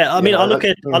 Yeah, I mean, I look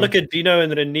at Dino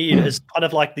and Rhaenyra as kind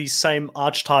of like the same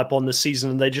archetype on the season,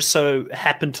 and they just so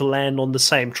happen to land on the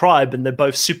same tribe, and they're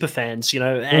both super fans,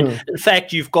 And in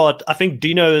fact, you've got, I think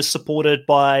Dino is supported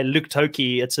by Luke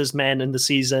Toki, it's his man in the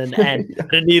season, and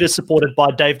Rhaenyra is supported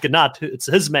by Dave Gannett, it's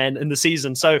his man in the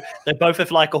season. So they both have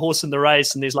like a horse in the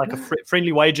race, and there's like a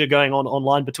friendly wager going on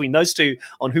online between those two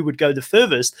on who would go the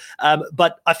furthest.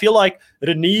 But I feel like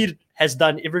Rhaenyra has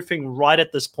done everything right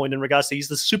at this point in regards to he's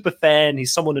the super fan.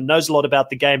 He's someone who knows a lot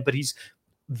about the game, but he's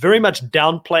very much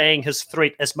downplaying his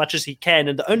threat as much as he can.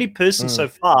 And the only person so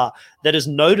far that has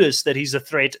noticed that he's a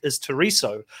threat is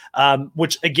Tereso,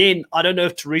 which, again, I don't know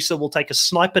if Tereso will take a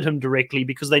snipe at him directly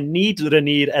because they need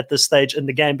Rhaenyra at this stage in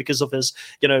the game because of his,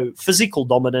 physical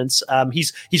dominance.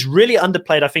 He's really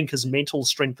underplayed, I think, his mental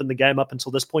strength in the game up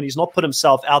until this point. He's not put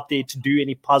himself out there to do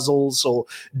any puzzles or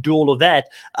do all of that.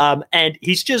 And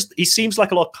he seems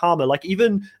like a lot calmer. Like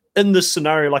even in this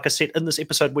scenario, like I said, in this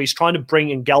episode where he's trying to bring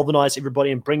and galvanize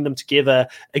everybody and bring them together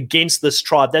against this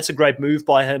tribe, that's a great move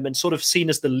by him and sort of seen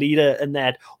as the leader in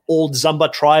that old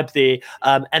Zamba tribe there.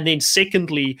 And then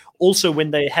secondly, also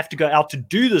when they have to go out to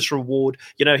do this reward,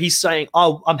 he's saying,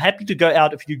 oh, I'm happy to go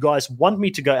out if you guys want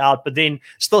me to go out, but then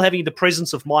still having the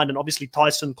presence of mind, and obviously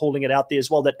Tyson calling it out there as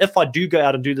well, that if I do go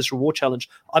out and do this reward challenge,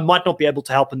 I might not be able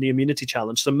to help in the immunity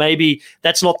challenge. So maybe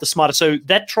that's not the smartest. So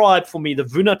that tribe for me, the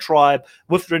Vuna tribe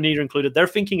with Rhaenyra included, they're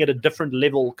thinking at a different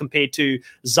level compared to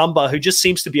Zamba, who just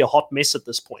seems to be a hot mess at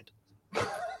this point.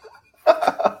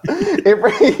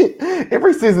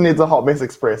 every season needs a hot mess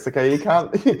express. Okay,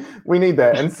 we need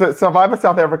that, and so Survivor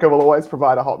South Africa will always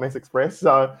provide a hot mess express.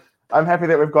 So I'm happy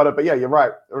that we've got it. But yeah, you're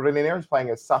right. Rhaenyra is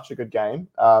playing such a good game,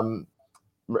 a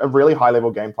really high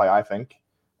level gameplay. I think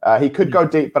he could go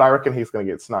deep, but I reckon he's going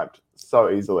to get sniped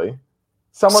so easily.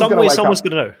 Someone's going to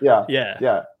know.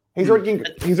 Yeah. He's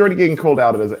already getting called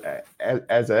out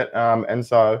as it, and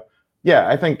so yeah,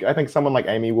 I think someone like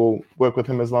Amy will work with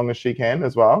him as long as she can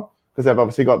as well, because they've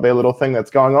obviously got their little thing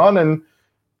that's going on, and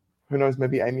who knows,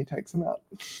 maybe Amy takes him out.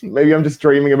 Maybe I'm just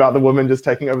dreaming about the woman just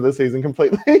taking over the season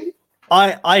completely.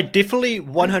 I definitely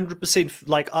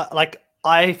 100%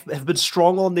 I have been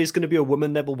strong on there's going to be a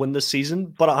woman that will win this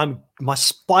season, but my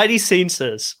spidey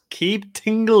senses keep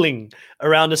tingling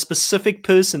around a specific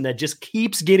person that just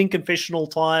keeps getting confessional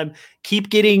time,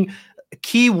 keep getting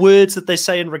key words that they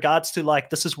say in regards to like,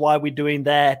 this is why we're doing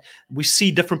that. We see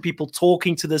different people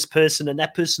talking to this person, and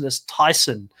that person is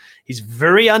Tyson. He's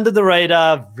very under the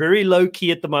radar, very low key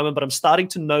at the moment, but I'm starting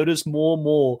to notice more and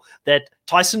more that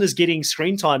Tyson is getting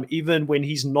screen time even when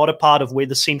he's not a part of where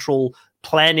the central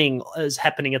planning is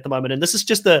happening at the moment. And this is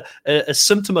just a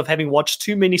symptom of having watched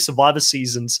too many Survivor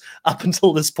seasons up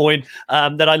until this point,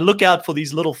 that I look out for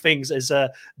these little things as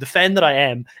the fan that I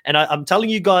am. And I'm telling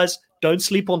you guys, don't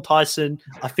sleep on Tyson.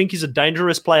 I think he's a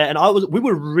dangerous player. And we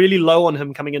were really low on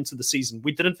him coming into the season.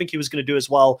 We didn't think he was going to do as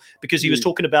well because he was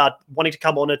talking about wanting to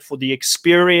come on it for the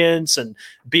experience and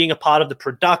being a part of the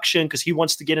production because he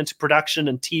wants to get into production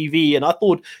and TV. And I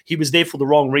thought he was there for the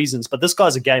wrong reasons. But this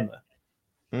guy's a gamer.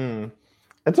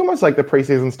 It's almost like the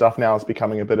preseason stuff now is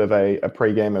becoming a bit of a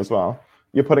pre-game as well.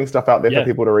 You're putting stuff out there for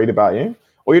people to read about you,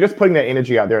 or you're just putting that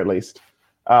energy out there at least.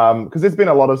 Because there's been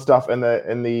a lot of stuff in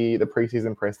the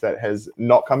preseason press that has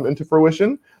not come into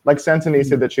fruition. Like Santini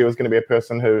said that she was going to be a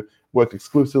person who worked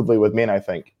exclusively with men, I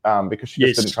think, because she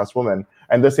just didn't trust women.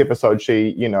 And this episode,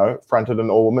 she, fronted an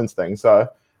all-women's thing. So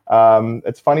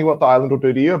it's funny what the island will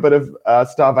do to you. A bit of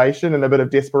starvation and a bit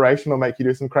of desperation will make you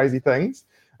do some crazy things.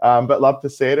 But love to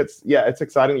see it. It's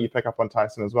exciting that you pick up on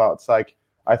Tyson as well. It's like,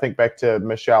 I think back to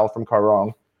Michelle from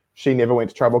Korong. She never went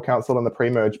to tribal council in the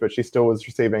pre-merge, but she still was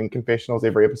receiving confessionals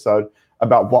every episode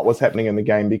about what was happening in the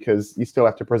game, because you still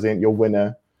have to present your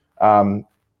winner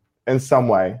in some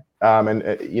way.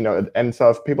 And so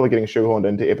if people are getting shoehorned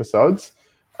into episodes,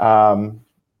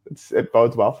 it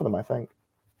bodes well for them, I think.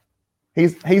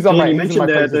 He's on my You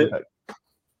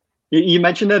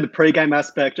mentioned there the pre-game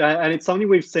aspect, and it's something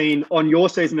we've seen on your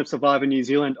season of Survivor New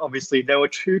Zealand. Obviously, there were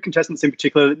two contestants in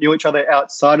particular that knew each other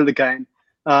outside of the game.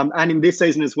 And in this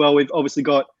season as well, we've obviously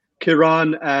got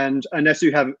Kiran and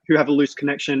Anesu who have a loose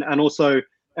connection, and also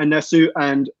Anesu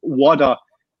and Wada.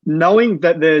 Knowing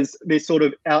that there's this sort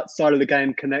of outside of the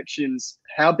game connections,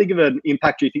 how big of an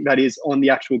impact do you think that is on the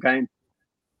actual game?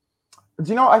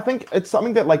 Do I think it's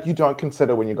something that you don't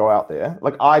consider when you go out there.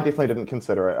 I definitely didn't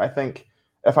consider it. I think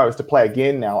if I was to play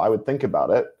again now, I would think about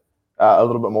it a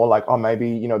little bit more.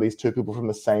 Maybe, these two people from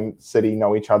the same city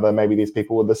know each other. Maybe these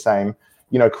people with the same,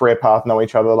 career path know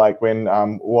each other. Like when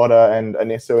Wada and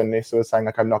Anesu are saying,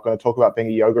 I'm not going to talk about being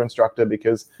a yoga instructor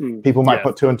because people might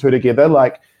put two and two together.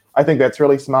 I think that's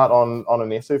really smart on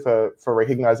Anesu for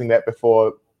recognizing that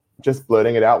before just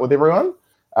blurting it out with everyone.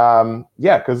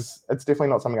 Because it's definitely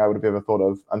not something I would have ever thought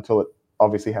of until it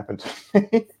obviously happened to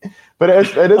me. But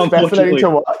it is fascinating to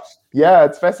watch. Yeah,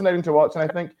 it's fascinating to watch. And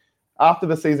I think after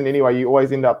the season anyway, you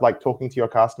always end up like talking to your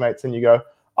castmates and you go,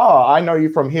 oh, I know you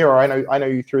from here, or I know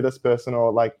you through this person,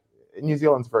 or like New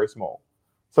Zealand's very small.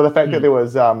 So the fact that there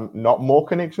was not more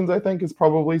connections, I think, is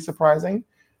probably surprising.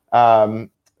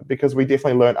 Because we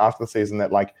definitely learned after the season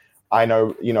that like I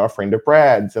know, a friend of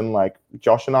Brad's, and like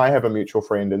Josh and I have a mutual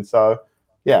friend. And so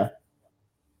yeah.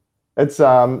 It's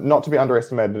not to be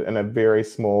underestimated in a very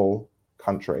small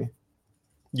country.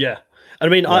 Yeah. I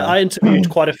mean, yeah. I interviewed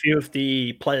quite a few of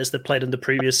the players that played in the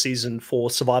previous season for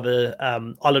Survivor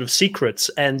Island of Secrets,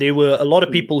 and there were a lot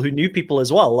of people who knew people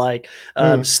as well, like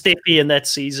Steffi in that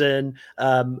season.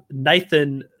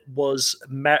 Nathan was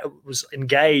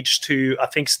engaged to, I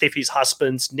think, Steffi's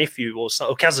husband's nephew or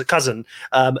cousin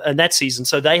in that season.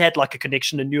 So they had like a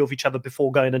connection and knew of each other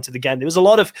before going into the game. There was a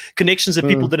lot of connections that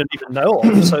people didn't even know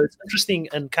of. So it's interesting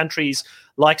in countries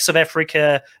like South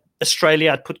Africa,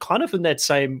 Australia, I'd put kind of in that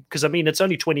same, because I mean, it's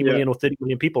only 20 million or 30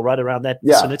 million people right around that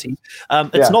vicinity.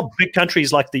 It's not big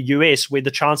countries like the US where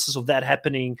the chances of that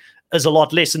happening is a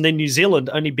lot less. And then New Zealand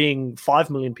only being 5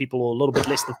 million people, or a little bit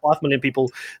less than 5 million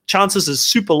people, chances is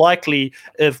super likely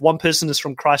if one person is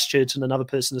from Christchurch and another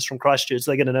person is from Christchurch,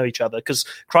 they're going to know each other, because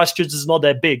Christchurch is not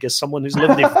that big. As someone who's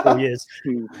lived there for 4 years,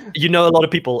 you know a lot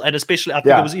of people. And especially, I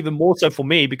think it was even more so for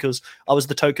me because I was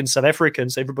the token South African,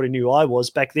 so everybody knew who I was.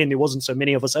 Back then, there wasn't so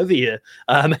many of us over here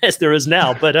as there is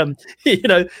now. But,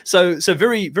 so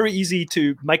very, very easy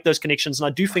to make those connections. And I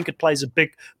do think it plays a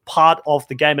big part of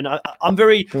the game. And I'm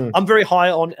very high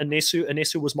on Anesu.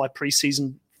 Anesu was my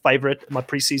preseason favorite, my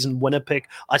preseason winner pick.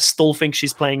 I still think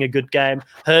she's playing a good game.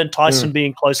 Her and Tyson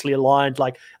being closely aligned.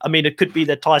 Like, I mean, it could be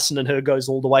that Tyson and her goes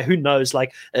all the way. Who knows?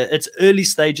 Like, it's early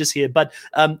stages here. But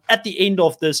at the end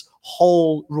of this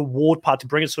whole reward part, to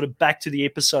bring it sort of back to the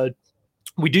episode,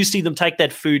 we do see them take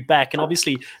that food back, and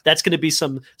obviously that's going to be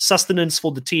some sustenance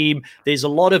for the team. There's a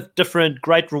lot of different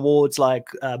great rewards like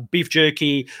beef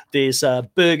jerky, there's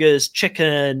burgers,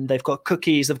 chicken, they've got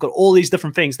cookies, they've got all these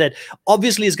different things that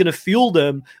obviously is going to fuel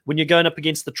them when you're going up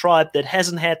against the tribe that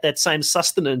hasn't had that same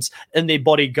sustenance in their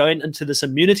body going into this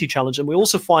immunity challenge. And we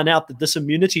also find out that this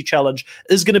immunity challenge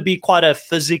is going to be quite a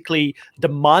physically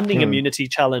demanding immunity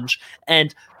challenge.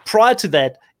 And prior to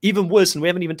that, even worse, and we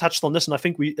haven't even touched on this, and I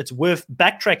think it's worth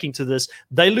backtracking to this,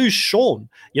 they lose Sean,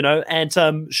 and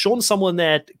Sean's someone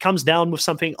that comes down with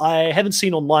something I haven't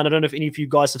seen online. I don't know if any of you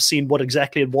guys have seen what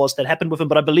exactly it was that happened with him,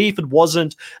 but I believe it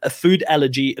wasn't a food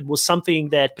allergy. It was something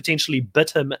that potentially bit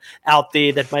him out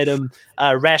there that made him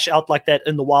rash out like that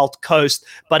in the Wild Coast.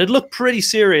 But it looked pretty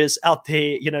serious out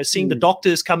there, seeing the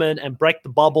doctors come in and break the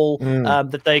bubble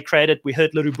that they created. We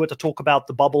heard Leru Buta talk about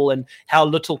the bubble and how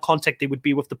little contact there would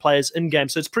be with the players in-game.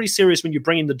 So it's pretty serious when you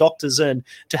bring in the doctors in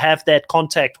to have that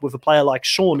contact with a player like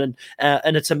Sean,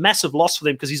 and it's a massive loss for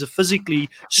them because he's a physically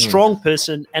strong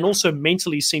person and also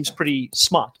mentally seems pretty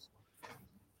smart.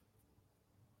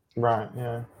 Right.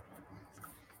 Yeah.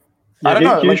 I don't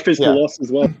know, huge physical loss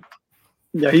as well.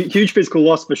 Yeah, huge physical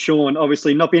loss for Sean.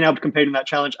 Obviously, not being able to compete in that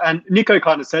challenge. And Nico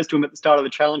kind of says to him at the start of the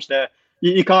challenge there,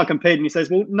 "You can't compete," and he says,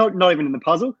 "Well, not even in the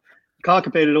puzzle." Can't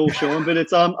compete at all, Sean, but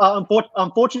it's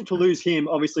unfortunate to lose him,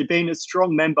 obviously, being a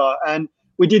strong member. And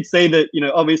we did see that,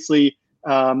 obviously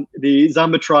the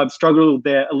Zamba tribe struggled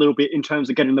there a little bit in terms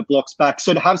of getting the blocks back.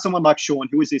 So to have someone like Sean,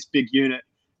 who is this big unit,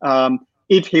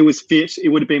 if he was fit, it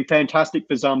would have been fantastic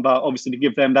for Zamba, obviously, to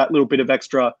give them that little bit of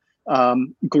extra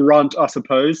grunt, I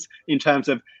suppose, in terms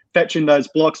of fetching those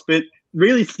blocks. But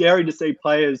really scary to see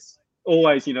players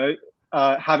always,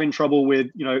 having trouble with,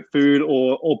 food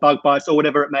or bug bites or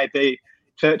whatever it may be.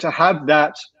 To have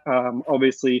that,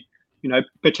 obviously,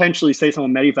 potentially see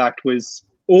someone medevaced was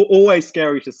always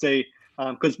scary to see,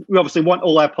 because we obviously want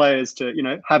all our players to,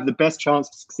 have the best chance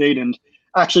to succeed and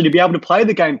actually to be able to play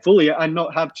the game fully and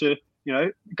not have to,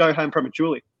 go home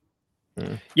prematurely.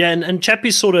 Yeah, and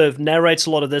Chappie sort of narrates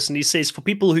a lot of this, and he says, for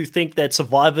people who think that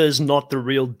Survivor is not the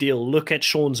real deal, look at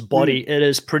Sean's body. It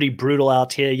is pretty brutal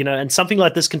out here, and something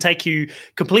like this can take you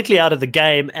completely out of the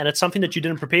game, and it's something that you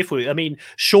didn't prepare for. I mean,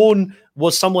 Sean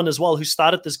was someone as well who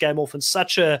started this game off in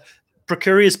such a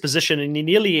precarious position, and he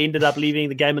nearly ended up leaving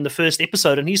the game in the first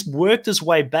episode, and he's worked his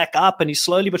way back up, and he's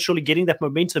slowly but surely getting that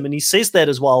momentum. And he says that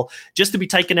as well, just to be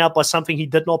taken out by something he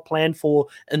did not plan for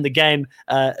in the game,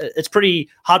 it's pretty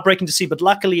heartbreaking to see. But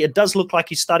luckily it does look like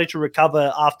he's started to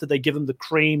recover after they give him the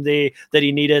cream there that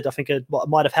he needed. I think it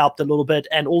might have helped a little bit,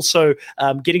 and also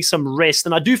getting some rest.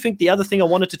 And I do think the other thing I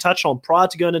wanted to touch on prior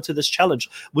to going into this challenge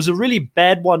was a really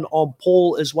bad one on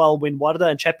Paul as well, when Warda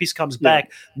and Chappies comes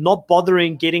back, not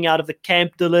bothering getting out of the at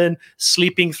Camp Dillon,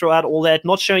 sleeping throughout all that,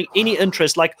 not showing any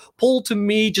interest. Like, Paul, to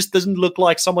me, just doesn't look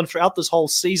like someone throughout this whole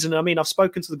season. I mean, I've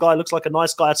spoken to the guy, looks like a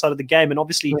nice guy outside of the game. And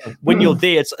obviously, when you're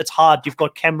there, it's hard. You've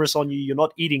got cameras on you. You're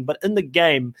not eating. But in the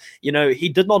game, he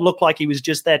did not look like he was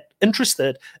just that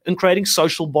interested in creating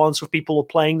social bonds with people or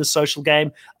playing the social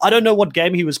game. I don't know what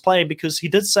game he was playing, because he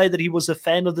did say that he was a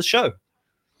fan of the show.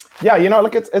 Yeah,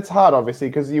 like it's hard, obviously,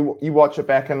 because you watch it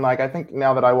back, and like I think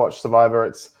now that I watch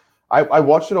Survivor, I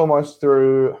watched it almost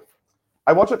through.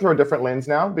 I watch it through a different lens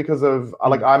now, because of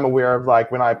like I'm aware of,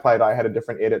 like, when I played, I had a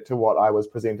different edit to what I was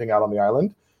presenting out on the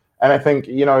island, and I think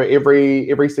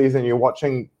every season you're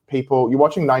watching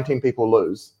 19 people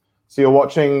lose, so you're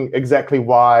watching exactly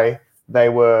why they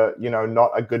were,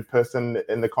 not a good person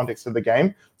in the context of the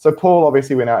game. So Paul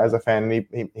obviously went out as a fan.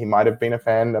 He might have been a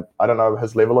fan. I don't know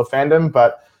his level of fandom,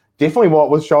 but definitely what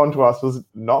was shown to us was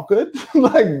not good.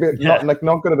 Not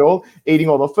good at all. Eating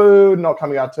all the food, not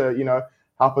coming out to,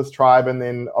 help his tribe. And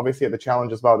then obviously at the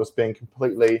challenge as well, just being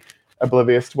completely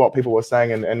oblivious to what people were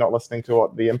saying and not listening to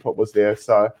what the input was there.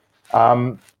 So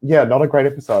not a great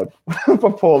episode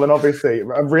for Paul. And obviously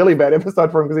a really bad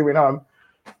episode for him because he went home.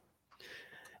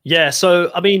 Yeah,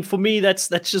 so I mean, for me, that's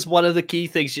just one of the key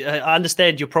things. I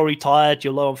understand you're probably tired,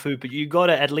 you're low on food, but you got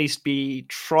to at least be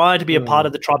trying to be a part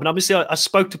of the tribe. And obviously, I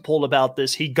spoke to Paul about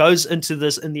this. He goes into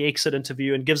this in the exit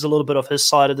interview and gives a little bit of his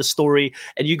side of the story,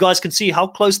 and you guys can see how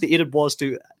close the edit was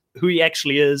to who he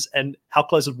actually is and how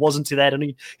close it wasn't to that.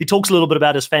 And he talks a little bit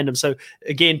about his fandom. So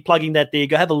again, plugging that there,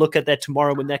 go have a look at that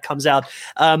tomorrow when that comes out.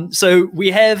 So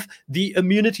we have the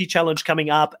immunity challenge coming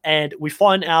up, and we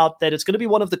find out that it's going to be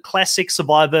one of the classic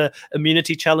Survivor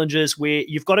immunity challenges where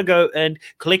you've got to go and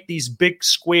collect these big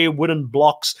square wooden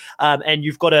blocks, and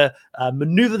you've got to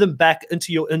maneuver them back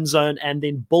into your end zone and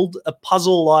then build a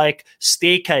puzzle-like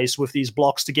staircase with these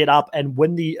blocks to get up and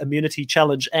win the immunity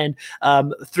challenge. And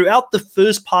throughout the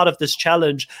first part of this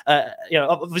challenge,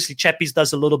 obviously Chappies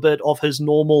does a little bit of his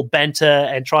normal banter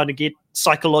and trying to get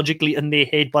psychologically in their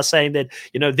head by saying that,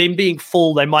 them being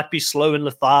full, they might be slow and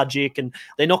lethargic and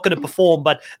they're not going to perform,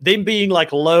 but them being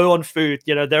like low on food,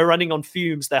 they're running on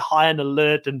fumes, they're high and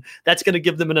alert, and that's going to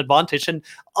give them an advantage. And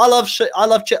I love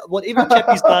whatever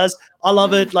Chappies does. I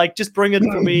love it. Like, just bring it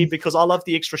for me, because I love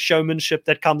the extra showmanship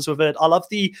that comes with it. I love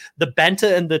the banter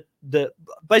and the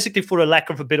basically, for a lack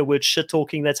of a better word, shit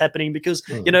talking that's happening, because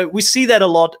we see that a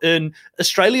lot in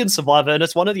Australian Survivor, and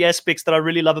it's one of the aspects that I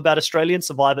really love about Australian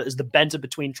Survivor is the banter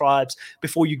between tribes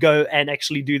before you go and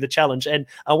actually do the challenge. And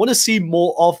I want to see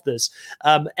more of this.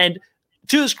 And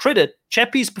to his credit,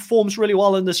 Chappies performs really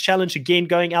well in this challenge, again,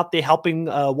 going out there helping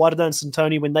Warda and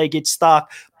Santoni when they get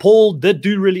stuck. Paul did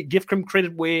really give him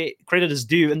credit where credit is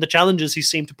due. In the challenges, he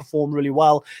seemed to perform really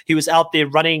well. He was out there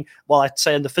running, well, I'd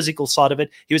say on the physical side of it,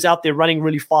 he was out there running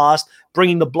really fast,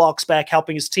 bringing the blocks back,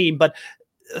 helping his team. But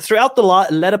throughout the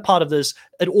latter part of this,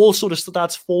 it all sort of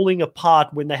starts falling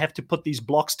apart when they have to put these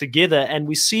blocks together. And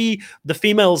we see the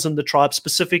females in the tribe,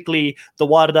 specifically the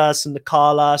Wardas and the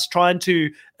Kalas, trying to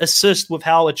assist with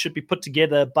how it should be put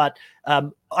together. But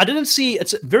I didn't see,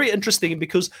 it's very interesting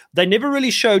because they never really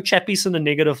show Chappies in a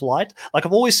negative light. Like,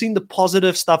 I've always seen the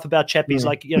positive stuff about Chappies.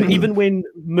 Like, even when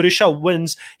Marisha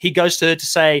wins, he goes to her to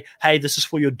say, hey, this is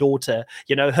for your daughter.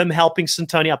 Him helping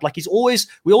Santoni up. Like,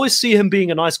 we always see him being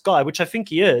a nice guy, which I think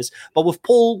he is. But with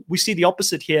Paul, we see the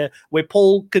opposite here, where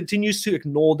Paul continues to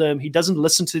ignore them. He doesn't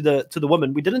listen to the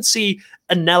women. We didn't see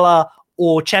Anella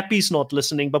or Chappies not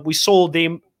listening, but we saw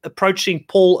them approaching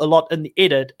Paul a lot in the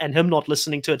edit and him not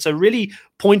listening to it. So really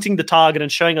pointing the target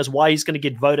and showing us why he's going to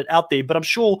get voted out there. But I'm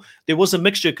sure there was a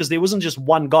mixture, because there wasn't just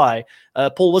one guy.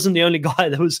 Paul wasn't the only guy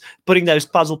that was putting those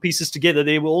puzzle pieces together.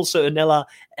 There were also Anella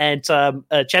and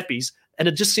Chappies. And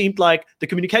it just seemed like the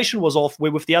communication was off,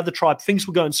 where with the other tribe, things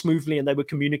were going smoothly and they were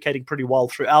communicating pretty well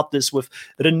throughout this, with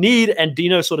Ranid and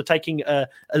Dino sort of taking a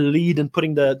lead and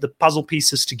putting the puzzle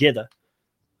pieces together.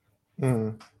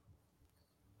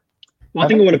 One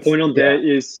thing I want to point on there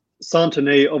is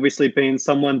Santoni obviously being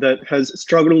someone that has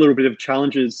struggled a little bit of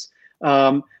challenges.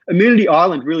 Immunity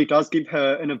Island really does give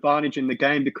her an advantage in the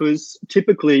game, because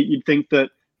typically you'd think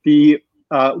that the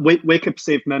weaker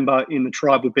perceived member in the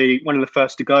tribe would be one of the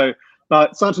first to go.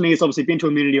 But Santoni has obviously been to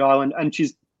Immunity Island, and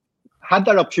she's had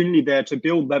that opportunity there to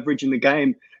build leverage in the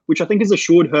game, which I think has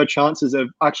assured her chances of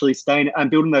actually staying and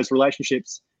building those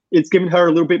relationships. It's given her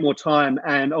a little bit more time,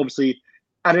 and obviously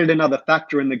added another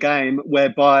factor in the game,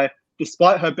 whereby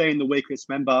despite her being the weakest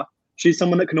member, she's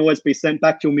someone that can always be sent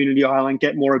back to Immunity Island,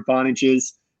 get more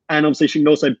advantages, and obviously she can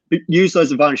also use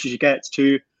those advantages she gets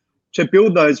to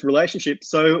build those relationships.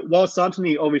 So while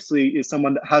Santoni obviously is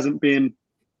someone that hasn't been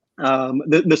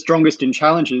the strongest in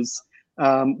challenges,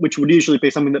 which would usually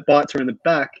be something that bites her in the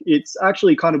back, it's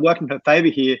actually kind of working in her favor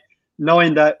here,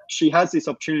 knowing that she has this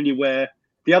opportunity where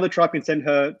the other tribe can send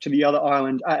her to the other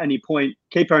island at any point,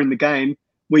 keep her in the game,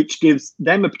 which gives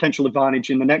them a potential advantage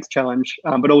in the next challenge,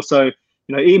 but also,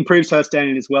 it improves her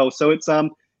standing as well. So it's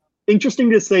interesting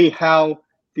to see how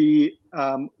the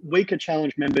weaker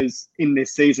challenge members in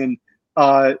this season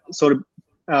are sort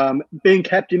of being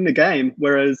kept in the game,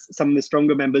 whereas some of the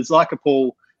stronger members like a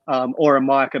Paul or a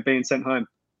Mike are being sent home.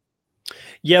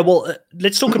 Yeah, well,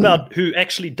 let's talk about who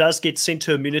actually does get sent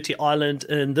to Immunity Island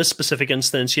in this specific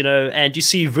instance, and you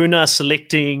see Vuna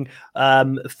selecting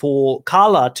for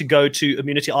Carla to go to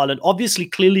Immunity Island, obviously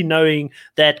clearly knowing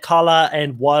that Carla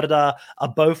and Warda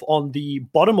are both on the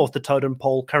bottom of the totem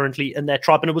pole currently in that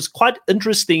tribe. And it was quite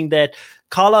interesting that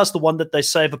Carla is the one that they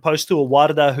save, opposed to a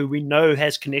Warda who we know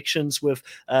has connections with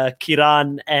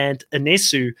Kiran and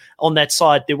Inesu on that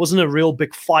side. There wasn't a real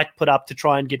big fight put up to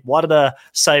try and get Warda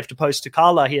saved opposed to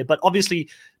Carla here. But obviously,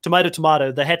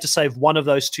 tomato, they had to save one of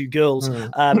those two girls.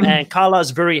 And Carla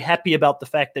is very happy about the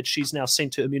fact that she's now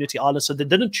sent to Immunity Island. So they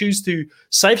didn't choose to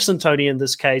save Santoni in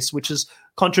this case, which is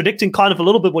contradicting kind of a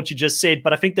little bit what you just said.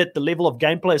 But I think that the level of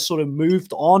gameplay has sort of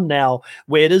moved on now,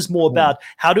 where it is more about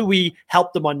how do we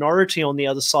help the minority on the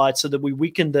other side so that we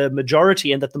weaken the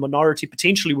majority, and that the minority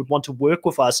potentially would want to work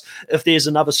with us if there's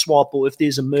another swap or if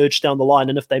there's a merge down the line,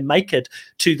 and if they make it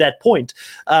to that point.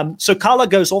 So Carla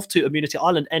goes off to Immunity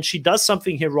Island, and she does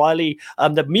something here, Riley,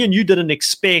 that me and you didn't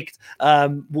expect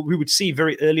we would see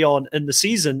very early on in the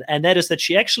season, and that is that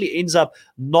she actually ends up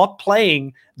not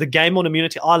playing the game on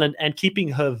Immunity Island and keeping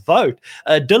her vote.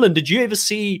 Dylan, did you ever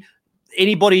see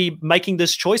anybody making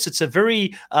this choice? It's a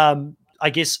very, I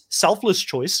guess, selfless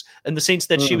choice in the sense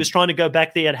that she was trying to go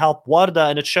back there and help Warda,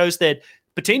 and it shows that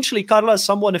potentially Carla is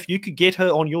someone, if you could get her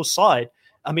on your side,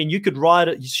 I mean,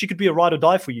 she could be a ride or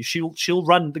die for you. She'll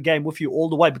run the game with you all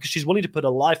the way because she's willing to put her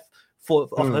life of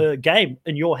her game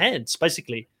in your hands,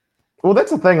 basically. Well,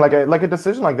 that's the thing. Like a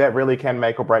decision like that really can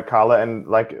make or break Carla and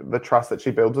like the trust that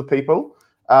she builds with people.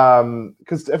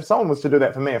 Because if someone was to do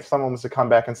that for me, if someone was to come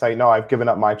back and say, no, I've given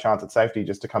up my chance at safety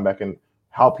just to come back and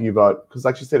help you vote, because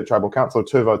like she said at Tribal Council,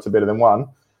 2 votes are better than 1.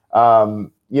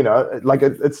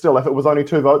 It's still, if it was only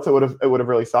 2 votes, it would have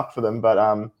really sucked for them.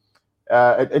 But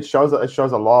it shows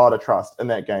a lot of trust in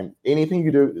that game. Anything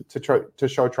you do to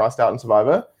show trust out in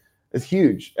Survivor is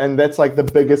huge, and that's like the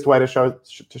biggest way to show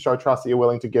trust, that you're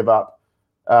willing to give up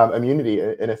immunity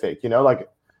in effect. Like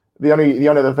the only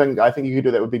other thing I think you could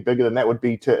do that would be bigger than that would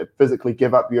be to physically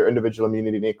give up your individual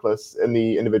immunity necklace in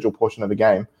the individual portion of the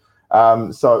game.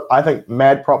 So I think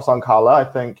mad props on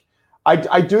Carla.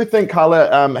 I do think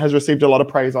Carla has received a lot of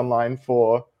praise online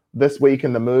for this week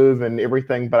and the move and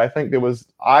everything, but I think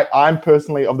I'm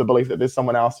personally of the belief that there's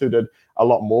someone else who did a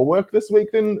lot more work this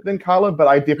week than Carla, but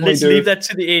I definitely leave that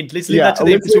to the end. Let's leave that to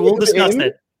the end, because we'll discuss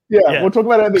that. Yeah, we'll talk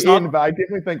about it at the end, but I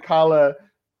definitely think Carla,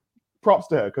 props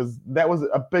to her, because that was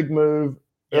a big move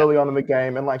early on in the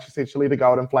game, and like she said, she'll either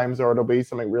go out in flames or it'll be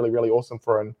something really, really awesome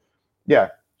for her. And yeah,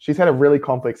 she's had a really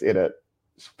complex edit.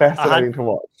 It's fascinating to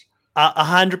watch.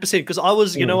 100%, because I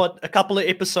was, you know what, a couple of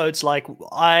episodes, like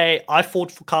I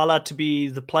fought for Carla to be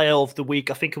the player of the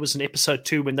week. I think it was in episode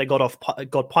 2 when they got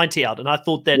Pinty out, and I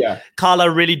thought that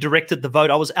Carla really directed the vote.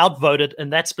 I was outvoted in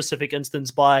that specific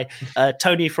instance by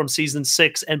Tony from season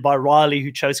 6 and by Riley,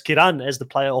 who chose Kiran as the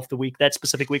player of the week that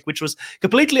specific week, which was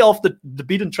completely off the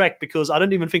beaten track, because I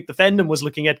don't even think the fandom was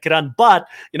looking at Kiran. But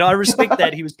I respect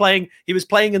that he was playing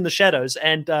in the shadows,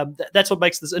 and that's what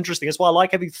makes this interesting. That's why I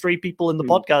like having 3 people in the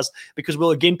podcast, because we'll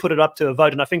again put it up to a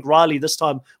vote. And I think, Riley, this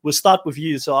time we'll start with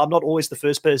you, so I'm not always the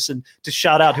first person to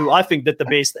shout out who I think did the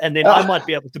best, and then I might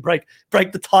be able to break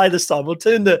the tie this time. We'll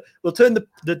turn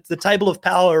the table of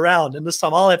power around, and this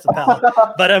time I'll have the power.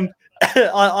 But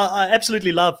I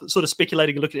absolutely love sort of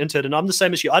speculating and looking into it, and I'm the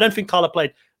same as you. I don't think Carla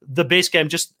played the best game,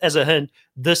 just as a hint,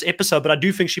 this episode, but I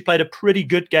do think she played a pretty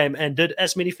good game and did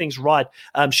as many things right.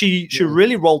 She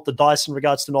really rolled the dice in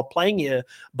regards to not playing here.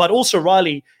 But also,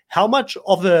 Riley, how much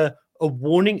of a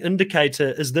warning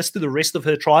indicator is this to the rest of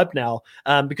her tribe now?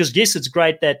 Because yes, it's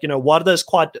great that Warda is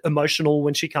quite emotional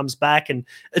when she comes back, and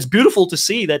it's beautiful to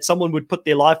see that someone would put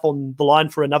their life on the line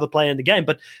for another player in the game.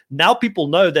 But now people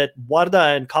know that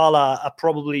Warda and Carla are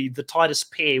probably the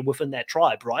tightest pair within that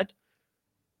tribe, right?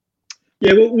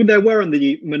 Yeah, well, they were in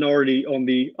the minority on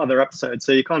the other episode,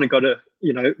 so you kind of got to,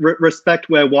 respect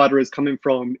where Warda is coming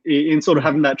from in sort of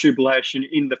having that jubilation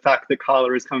in the fact that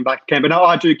Carla is coming back to camp. And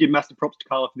I do give massive props to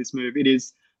Carla for this move. It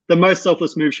is the most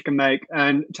selfless move she can make,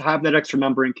 and to have that extra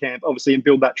number in camp, obviously, and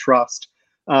build that trust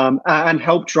and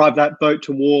help drive that vote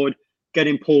toward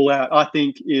getting Paul out, I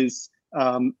think is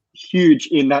huge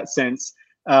in that sense.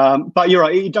 But you're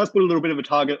right, it does put a little bit of a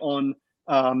target on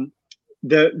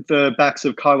the backs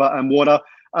of Kyla and Water.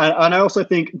 And I also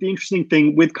think the interesting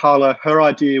thing with Kyla, her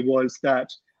idea was that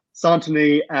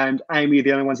Santini and Amy are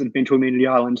the only ones that have been to Immunity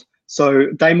Island. So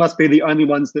they must be the only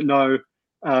ones that know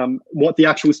what the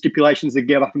actual stipulations of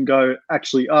Give Up and Go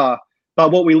actually are.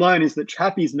 But what we learn is that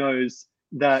Chappies knows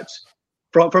that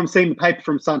from seeing the paper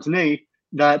from Santini,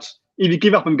 that if you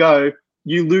give up and go,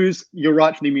 you lose your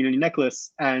right to the immunity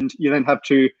necklace, and you then have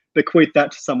to bequeath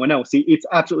that to someone else. It's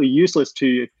absolutely useless to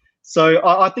you. So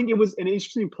I think it was an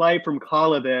interesting play from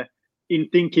Kyla there in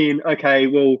thinking, okay,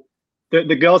 well,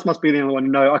 the girls must be the only one to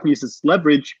know I can use this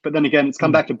leverage, but then again, it's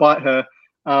come back to bite her.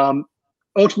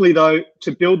 Ultimately, though,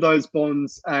 to build those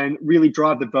bonds and really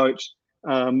drive the vote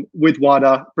with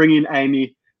Wada, bring in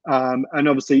Amy, and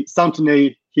obviously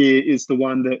Santini here is the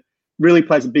one that really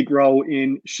plays a big role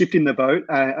in shifting the vote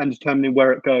and determining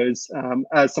where it goes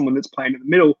as someone that's playing in the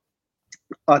middle.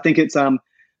 I think it's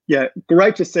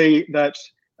great to see that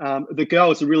the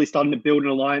girls are really starting to build an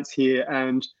alliance here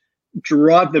and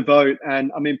drive the vote.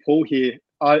 And I mean, Paul here,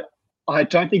 I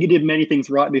don't think he did many things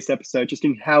right this episode, just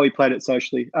in how he played it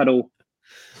socially at all.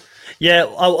 Yeah,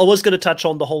 I was going to touch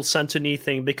on the whole Santini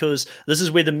thing, because this is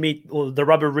where the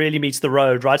rubber really meets the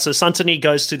road, right? So Santini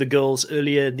goes to the girls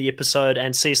earlier in the episode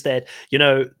and says that,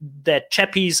 that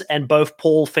Chappies and both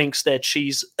Paul thinks that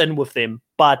she's in with them,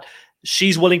 but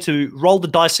she's willing to roll the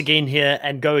dice again here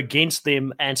and go against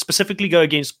them, and specifically go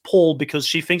against Paul because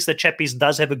she thinks that Chappies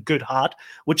does have a good heart,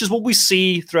 which is what we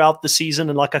see throughout the season.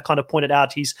 And like I kind of pointed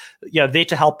out, he's there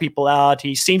to help people out.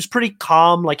 He seems pretty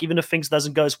calm, like even if things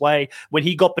doesn't go his way. When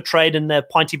he got betrayed in the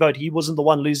Pinty vote, he wasn't the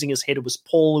one losing his head. It was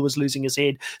Paul who was losing his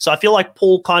head. So I feel like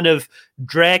Paul kind of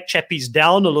dragged Chappies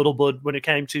down a little bit when it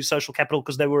came to social capital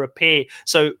because they were a pair.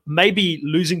 So maybe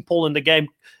losing Paul in the game,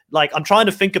 like, I'm trying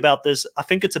to think about this. I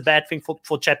think it's a bad thing for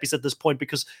Chappies at this point,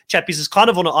 because Chappies is kind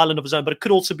of on an island of his own, but it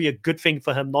could also be a good thing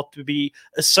for him not to be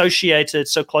associated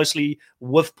so closely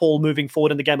with Paul moving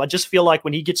forward in the game. I just feel like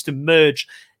when he gets to merge,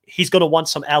 he's going to want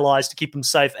some allies to keep him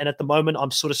safe. And at the moment,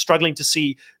 I'm sort of struggling to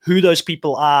see who those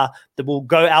people are that will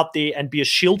go out there and be a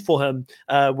shield for him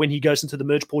when he goes into the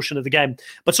merge portion of the game.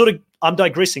 But sort of, I'm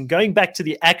digressing. Going back to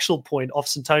the actual point of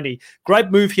Santoni, great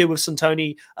move here with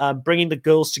Santoni, bringing the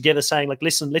girls together, saying, like,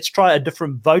 listen, let's try a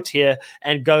different vote here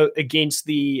and go against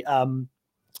the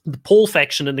Paul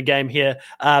faction in the game here.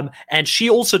 And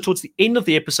she also, towards the end of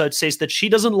the episode, says that she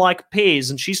doesn't like pairs,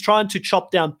 and she's trying to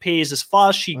chop down pairs as far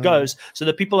as she goes so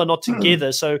that people are not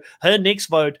together. So her next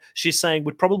vote, she's saying,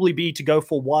 would probably be to go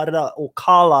for Wada or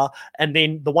Carla, and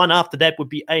then the one after that would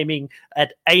be aiming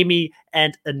at Amy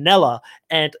and Anella.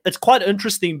 And it's quite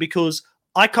interesting because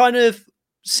I kind of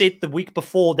said the week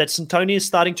before that Santoni is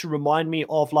starting to remind me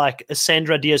of like a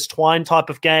Sandra Diaz-Twine type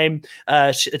of game.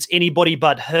 It's anybody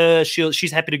but her.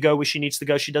 She's happy to go where she needs to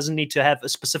go. She doesn't need to have a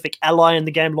specific ally in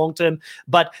the game long term.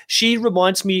 But she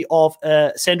reminds me of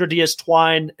Sandra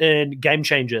Diaz-Twine in Game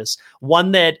Changers,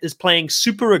 one that is playing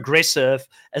super aggressive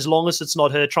as long as it's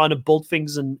not her trying to build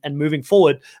things and moving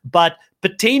forward. But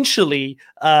potentially,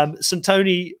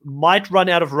 Santoni might run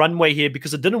out of runway here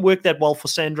because it didn't work that well for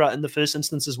Sandra in the first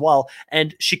instance as well.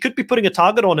 And she could be putting a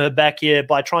target on her back here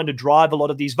by trying to drive a lot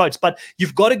of these votes. But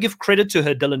you've got to give credit to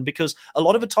her, Dylan, because a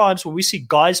lot of the times when we see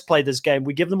guys play this game,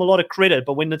 we give them a lot of credit.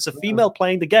 But when it's a female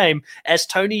playing the game, as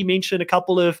Tony mentioned a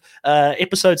couple of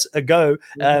episodes ago,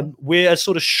 we're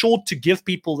sort of short to give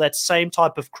people that same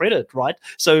type of credit, right?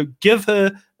 So give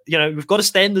her, we've got to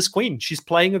stand this queen. She's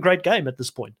playing a great game at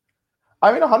this point.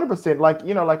 I mean, 100%.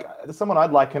 Like someone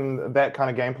I'd liken that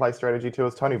kind of gameplay strategy to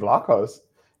is Tony Vlachos.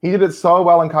 He did it so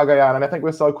well in Cagayan, and I think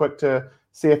we're so quick to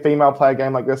see a female play a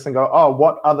game like this and go, oh,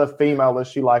 what other female is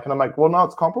she like? And I'm like, well, no,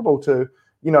 it's comparable to,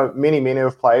 many men who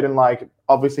have played, and like,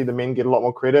 obviously the men get a lot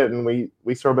more credit, and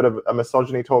we saw a bit of a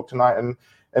misogyny talk tonight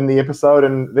in the episode,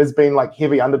 and there's been like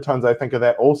heavy undertones, I think, of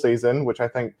that all season, which I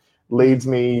think leads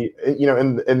me,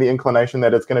 in the inclination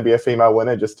that it's going to be a female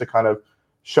winner, just to kind of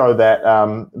show that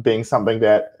being something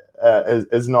that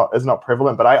is not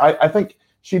prevalent. But I think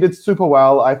she did super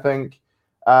well. I think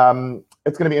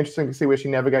it's going to be interesting to see where she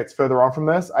navigates further on from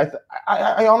this.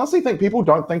 I honestly think people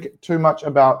don't think too much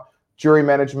about jury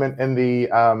management in the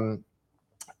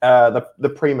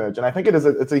pre-merge, and I think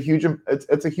it's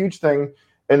a huge thing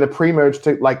in the pre-merge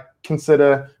to like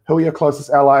consider who are your closest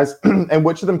allies and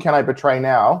which of them can I betray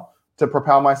now to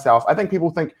propel myself. I think people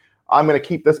think, I'm going to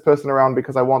keep this person around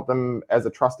because I want them as a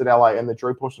trusted ally in the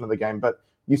jury portion of the game, but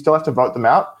you still have to vote them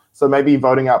out. So maybe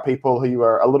voting out people who you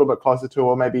are a little bit closer to,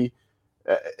 or maybe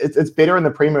it's better in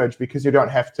the pre-merge because you don't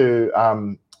have to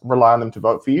rely on them to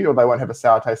vote for you, or they won't have a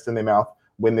sour taste in their mouth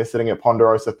when they're sitting at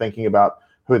Ponderosa thinking about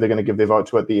who they're going to give their vote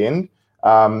to at the end.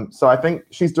 So I think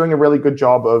she's doing a really good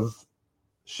job of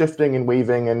shifting and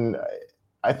weaving, and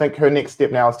I think her next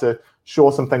step now is to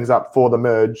shore some things up for the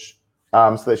merge,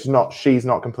 so that she's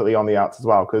not completely on the outs as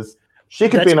well, because she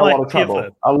could be in a lot of trouble.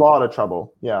 A lot of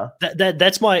trouble, yeah.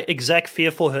 That's my exact fear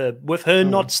for her. With her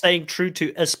not staying true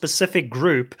to a specific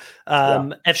group,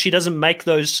 if she doesn't make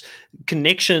those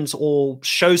connections or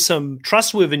show some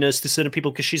trustworthiness to certain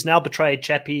people, because she's now betrayed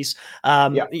Chappies.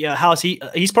 How's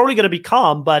he's probably going to be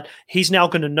calm, but he's now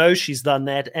going to know she's done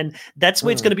that. And that's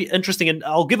where it's going to be interesting. And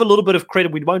I'll give a little bit of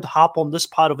credit. We won't harp on this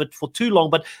part of it for too long,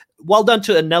 but well done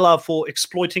to Anela for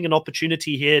exploiting an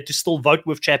opportunity here to still vote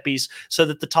with Chappies so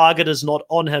that the target is not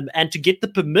on him, and to get the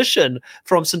permission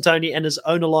from Santoni and his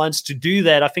own alliance to do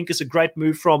that, I think is a great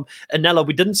move from Anela.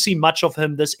 We didn't see much of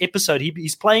him this episode.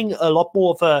 He's playing a lot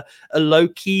more of a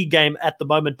low-key game at the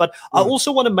moment. But I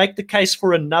also want to make the case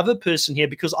for another person here,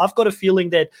 because I've got a feeling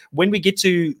that when we get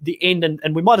to the end,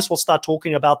 and we might as well start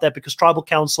talking about that, because Tribal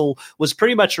Council was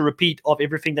pretty much a repeat of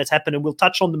everything that's happened, and we'll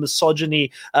touch on the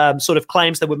misogyny sort of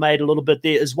claims that were made a little bit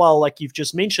there as well, like you've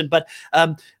just mentioned. But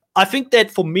I think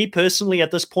that for me personally,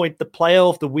 at this point, the player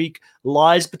of the week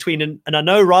lies between, and I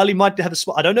know Riley might have a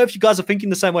smile. I don't know if you guys are thinking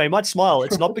the same way. He might smile.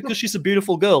 It's not because she's a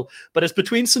beautiful girl, but it's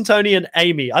between Santoni and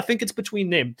Amy. I think it's between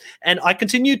them. And I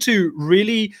continue to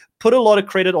really put a lot of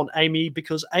credit on Amy,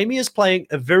 because Amy is playing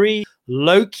a very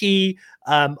low-key,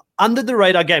 under the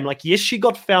radar game. Like, yes, she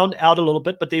got found out a little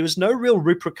bit, but there was no real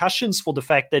repercussions for the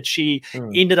fact that she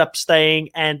ended up staying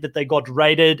and that they got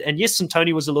raided. And yes,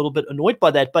 Santoni was a little bit annoyed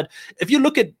by that. But if you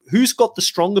look at who's got the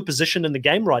stronger position in the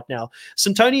game right now,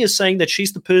 Santoni is saying that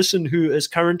she's the person who is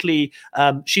currently,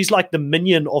 she's like the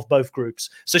minion of both groups.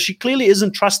 So she clearly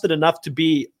isn't trusted enough to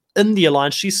be in the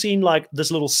alliance. She's seen like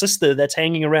this little sister that's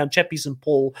hanging around Chappies and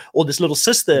Paul, or this little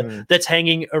sister that's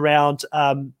hanging around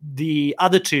the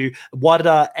other two,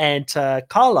 Warda and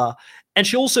Carla. And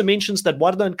she also mentions that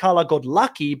Warda and Carla got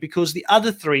lucky because the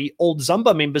other three old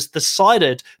Zamba members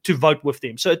decided to vote with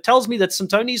them. So it tells me that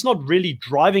Santoni is not really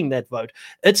driving that vote.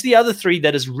 It's the other three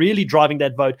that is really driving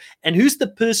that vote. And who's the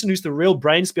person who's the real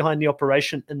brains behind the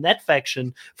operation in that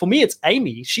faction? For me, it's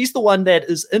Amy. She's the one that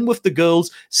is in with the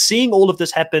girls, seeing all of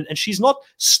this happen, and she's not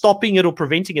stopping it or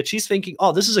preventing it. She's thinking,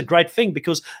 oh, this is a great thing,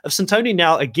 because if Santoni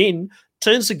now again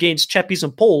turns against Chappies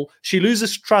and Paul, she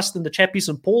loses trust in the Chappies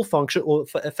and Paul function or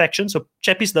faction. So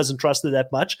Chappies doesn't trust her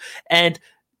that much. And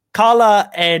Carla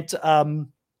and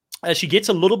she gets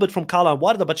a little bit from Carla and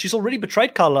Warda, but she's already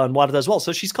betrayed Carla and Warda as well.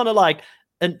 So she's kind of like,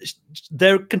 and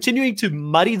they're continuing to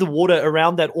muddy the water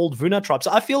around that old Vuna tribe.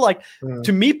 So I feel like,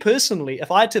 to me personally,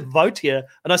 if I had to vote here,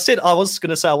 and I said I was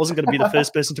going to say I wasn't going to be the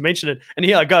first person to mention it, and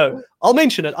here I go, I'll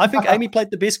mention it. I think Amy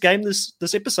played the best game this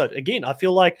episode. Again, I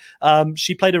feel like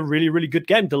she played a really, really good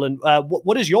game, Dylan.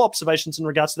 What is your observations in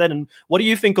regards to that, and what do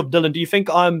you think of Dylan? Do you think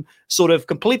I'm sort of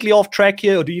completely off track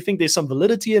here, or do you think there's some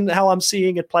validity in how I'm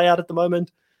seeing it play out at the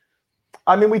moment?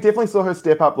 I mean, we definitely saw her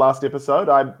step up last episode.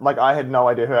 I had no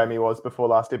idea who Amy was before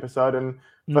last episode, and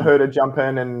for her to jump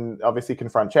in and obviously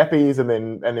confront Chappies and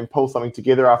then pull something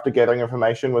together after gathering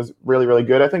information was really, really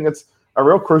good. I think it's a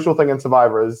real crucial thing in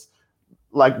Survivor is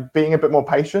like being a bit more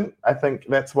patient. I think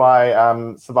that's why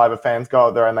Survivor fans go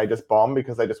out there and they just bomb,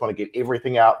 because they just want to get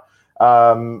everything out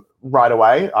right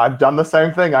away. I've done the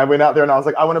same thing. I went out there and I was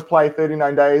like, I want to play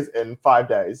 39 days in 5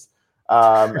 days.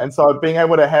 And so being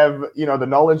able to have, the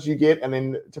knowledge you get and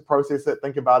then to process it,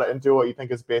 think about it, and do what you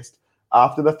think is best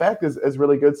after the fact is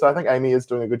really good. So I think Amy is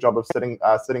doing a good job of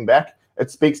sitting back. It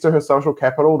speaks to her social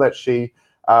capital that she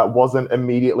wasn't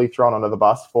immediately thrown under the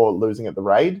bus for losing at the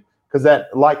raid, because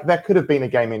that could have been a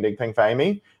game-ending thing for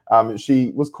Amy.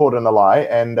 She was caught in a lie,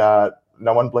 and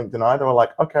no one blinked an eye. They were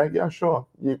like, okay, yeah, sure.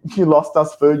 You lost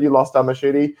us food, you lost our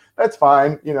machete. That's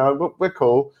fine. We're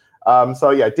cool.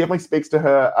 So yeah, definitely speaks to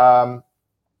her.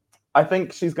 I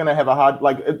think she's going to have a hard,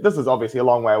 this is obviously a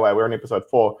long way away. We're in episode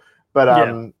 4,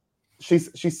 but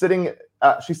she's sitting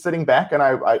back, and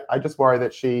I just worry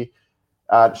that she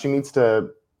needs to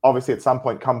obviously at some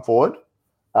point come forward.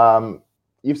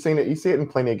 You see it in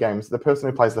plenty of games. The person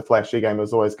who plays the flashy game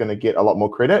is always going to get a lot more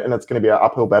credit, and it's going to be an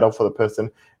uphill battle for the person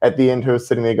at the end who is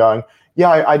sitting there going, yeah,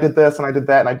 I did this and I did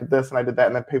that and I did this and I did that,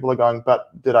 and then people are going,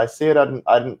 but did I see it?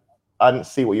 I didn't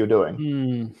see what you're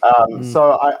doing.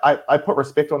 So I put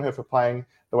respect on her for playing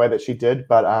the way that she did.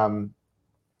 But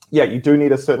you do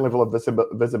need a certain level of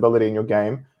visibility in your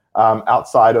game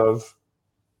outside of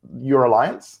your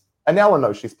alliance. And Nella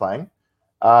knows she's playing.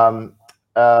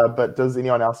 But does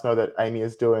anyone else know that Amy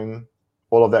is doing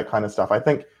all of that kind of stuff? I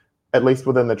think, at least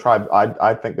within the tribe,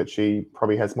 I think that she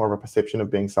probably has more of a perception of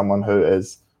being someone who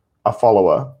is a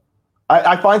follower.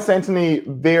 I find Santini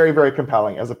very, very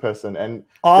compelling as a person, and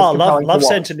love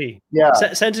Santini. Yeah,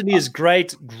 Santini is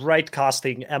great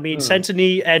casting. I mean,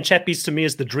 Santini and Chappies to me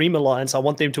is the dream alliance. I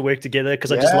want them to work together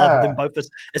because I just love them both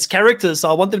as characters. So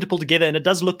I want them to pull together, and it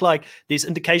does look like there's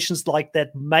indications like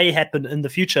that may happen in the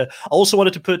future. I also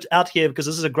wanted to put out here, because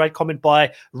this is a great comment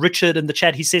by Richard in the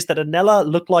chat. He says that Anela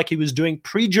looked like he was doing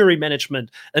pre-jury management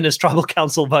in his tribal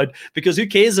council vote, because who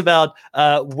cares about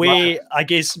where I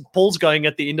guess Paul's going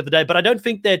at the end of the day. But I don't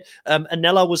think that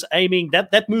Anela was aiming,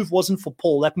 that move wasn't for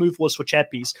Paul, that move was for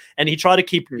Chappies, and he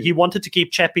wanted to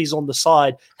keep Chappies on the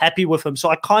side, happy with him. So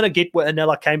I kind of get where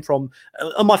Anela came from.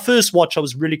 On my first watch, I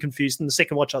was really confused. In the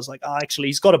second watch, I was like, actually,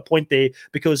 he's got a point there,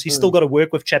 because he's still got to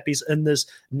work with Chappies in this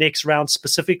next round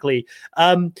specifically.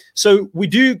 So we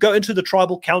do go into the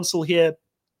tribal council here.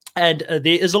 And there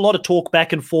is a lot of talk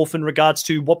back and forth in regards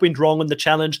to what went wrong in the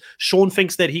challenge. Sean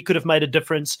thinks that he could have made a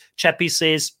difference. Chappie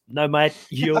says, no, mate,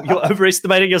 you're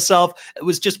overestimating yourself. It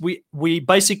was just we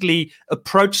basically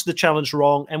approached the challenge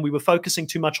wrong, and we were focusing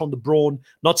too much on the brawn,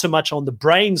 not so much on the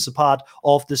brains part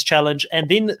of this challenge. And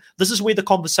then this is where the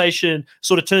conversation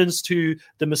sort of turns to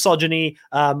the misogyny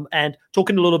and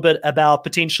talking a little bit about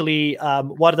potentially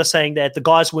what are they saying, that the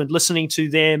guys weren't listening to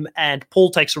them, and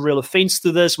Paul takes a real offense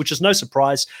to this, which is no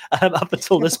surprise. Up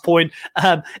until this point,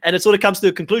 and it sort of comes to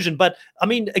a conclusion. But I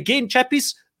mean, again,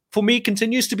 Chappies for me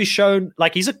continues to be shown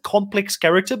like he's a complex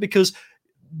character, because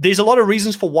there's a lot of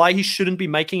reasons for why he shouldn't be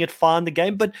making it far in the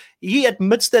game, but he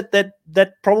admits that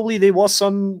probably there was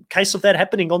some case of that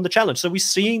happening on the challenge. So we're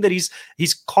seeing that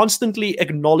he's constantly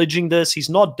acknowledging this. He's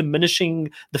not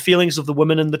diminishing the feelings of the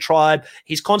women in the tribe.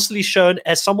 He's constantly shown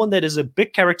as someone that is a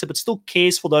big character but still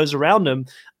cares for those around him.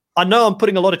 I know I'm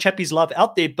putting a lot of Chappies love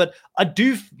out there, but I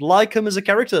do like him as a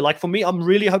character. Like, for me, I'm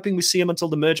really hoping we see him until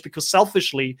the merge, because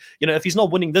selfishly, if he's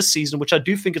not winning this season, which I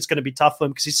do think it's going to be tough for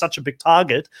him because he's such a big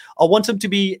target, I want him to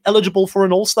be eligible for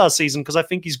an All-Star season, because I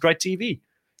think he's great TV.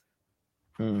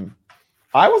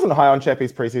 I wasn't high on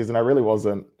Chappies preseason. I really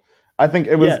wasn't. I think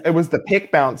it was the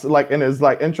pick bounce, like in his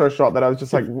like intro shot, that I was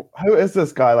just like, who is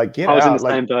this guy? Like, get out. I was in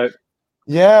the same boat.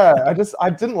 Yeah, I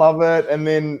didn't love it, and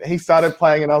then he started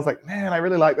playing, and I was like, man, I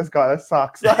really like this guy. That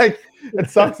sucks. Like, it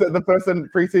sucks that the person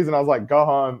preseason, I was like, go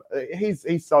home. He's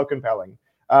so compelling,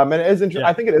 and it is interesting.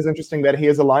 I think it is interesting that he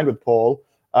is aligned with Paul,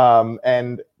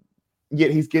 and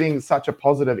yet he's getting such a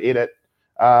positive edit.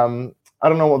 I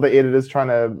don't know what the edit is trying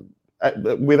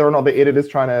to, whether or not the edit is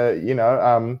trying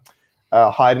to,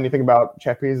 hide anything about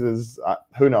Chappies is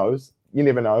who knows. You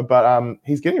never know, but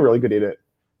he's getting a really good edit.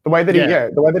 The way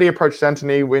that he approached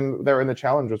Santini when they were in the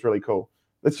challenge was really cool.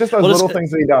 It's just those little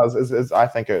things that he does is I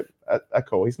think are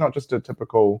cool. He's not just a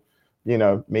typical,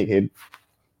 meathead.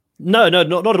 No,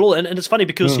 not at all. And it's funny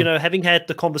because, having had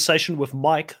the conversation with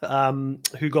Mike,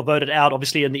 who got voted out,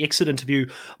 obviously, in the exit interview,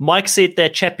 Mike said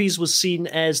that Chappies was seen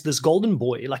as this golden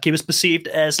boy. Like, he was perceived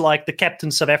as like the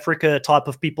Captain South Africa type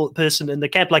of person in the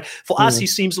camp. Like, for us, he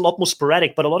seems a lot more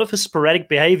sporadic, but a lot of his sporadic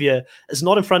behavior is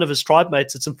not in front of his tribe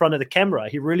mates. It's in front of the camera.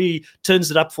 He really turns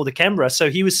it up for the camera.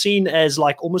 So he was seen as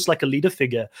like almost like a leader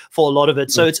figure for a lot of it.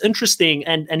 So it's interesting.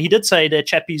 And he did say that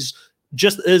Chappies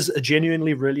just is a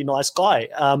genuinely really nice guy.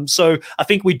 So I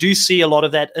think we do see a lot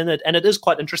of that in it. And it is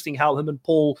quite interesting how him and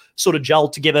Paul sort of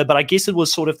gelled together. But I guess it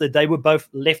was sort of that they were both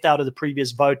left out of the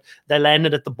previous vote. They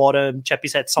landed at the bottom.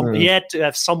 Chappies had he had to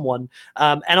have someone.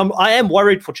 And I am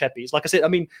worried for Chappies. Like I said, I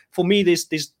mean, for me,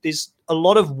 there's a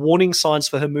lot of warning signs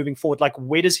for him moving forward. Like,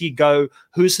 where does he go?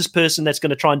 Who's this person that's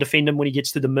going to try and defend him when he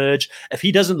gets to the merge? If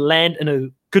he doesn't land in a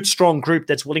good, strong group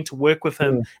that's willing to work with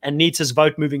him and needs his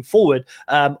vote moving forward,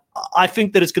 I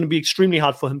think that it's going to be extremely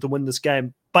hard for him to win this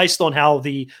game based on how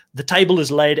the table is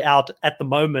laid out at the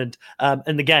moment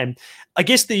in the game. I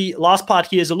guess the last part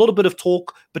here is a little bit of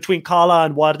talk between Carla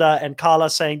and Warda, and Carla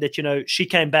saying that, she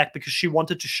came back because she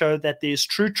wanted to show that there's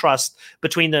true trust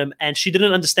between them, and she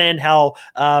didn't understand how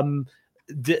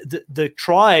the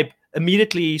tribe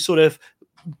immediately sort of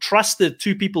trusted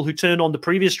two people who turned on the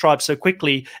previous tribe so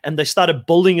quickly, and they started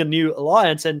building a new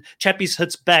alliance. And Chappies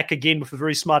hits back again with a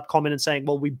very smart comment and saying,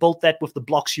 well, we built that with the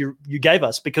blocks you gave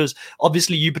us, because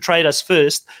obviously you betrayed us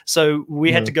first, so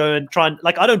we had to go and try and,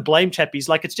 like, I don't blame Chappies.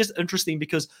 Like, it's just interesting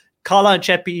because Carla and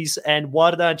Chappies and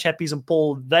Warda and Chappies and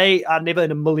Paul, they are never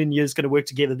in a million years going to work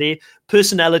together. Their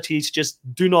personalities just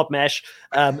do not mash.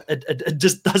 It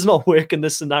just does not work in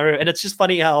this scenario. And it's just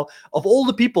funny how, of all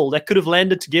the people that could have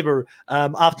landed together,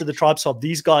 after the tribe swap.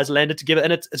 These guys landed together,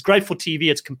 and it's great for TV.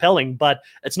 It's compelling, but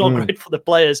it's not great for the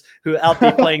players who are out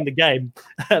there playing the game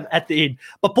at the end.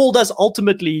 But Paul does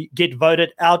ultimately get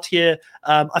voted out here.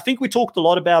 I think we talked a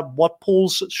lot about what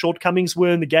Paul's shortcomings were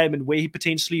in the game and where he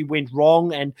potentially went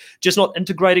wrong and just not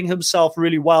integrating himself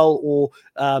really well, or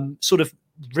sort of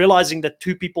realizing that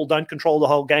two people don't control the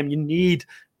whole game. You need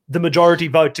the majority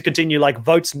vote to continue. Like,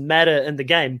 votes matter in the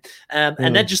game.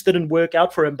 And that just didn't work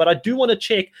out for him. But I do want to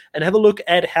check and have a look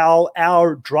at how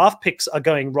our draft picks are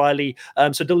going, Riley.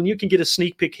 So Dylan, you can get a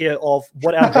sneak peek here of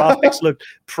what our draft picks looked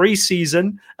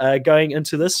pre-season going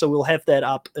into this. So we'll have that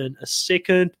up in a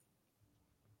second.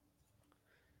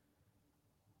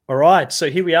 All right, so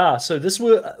here we are. So this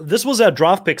was our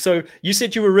draft pick. So you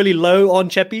said you were really low on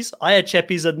Chappies. I had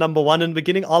Chappies at number 1 in the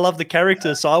beginning. I love the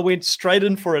character, so I went straight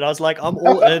in for it. I was like, I'm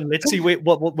all in. Let's see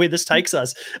where this takes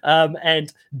us.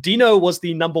 And Dino was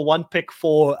the number 1 pick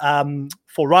for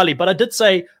Riley. But I did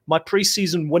say my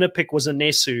preseason winner pick was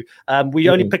Anesu. We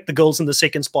only picked the girls in the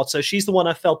second spot, so she's the one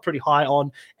I felt pretty high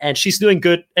on, and she's doing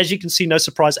good. As you can see, no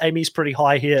surprise, Amy's pretty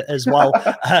high here as well.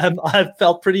 I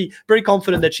felt very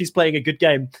confident that she's playing a good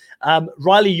game.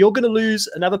 Riley, you're going to lose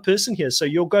another person here, so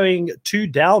you're going 2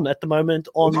 down at the moment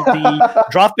on the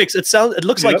draft picks. It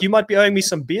looks like you might be owing me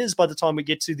some beers by the time we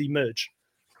get to the merge.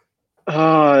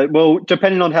 Well,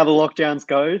 depending on how the lockdowns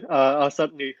go,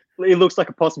 it looks like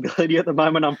a possibility at the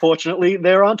moment. Unfortunately,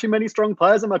 there aren't too many strong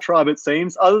players in my tribe, it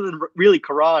seems, other than really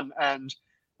Karan and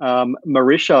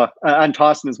Marisha and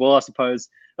Tyson as well, I suppose.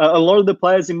 A lot of the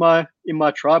players in my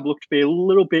tribe look to be a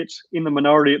little bit in the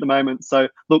minority at the moment. So,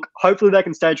 look, hopefully they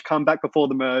can stage come back before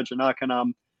the merge, and I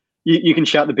can you can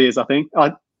shout the beers. I think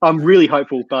I'm really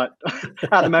hopeful, but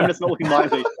at the moment it's not looking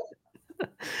likely.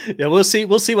 Yeah, we'll see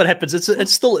what happens.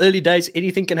 It's still early days.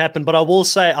 Anything can happen, but I will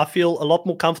say I feel a lot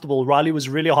more comfortable. Riley was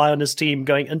really high on his team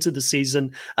going into the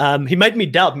season. He made me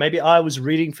doubt. Maybe I was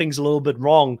reading things a little bit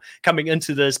wrong coming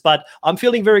into this, but I'm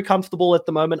feeling very comfortable at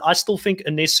the moment. I still think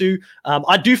Anesu.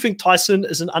 I do think Tyson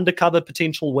is an undercover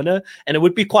potential winner, and it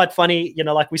would be quite funny,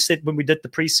 like we said when we did the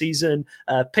preseason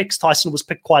picks, Tyson was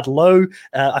picked quite low.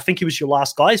 I think he was your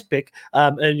last guy's pick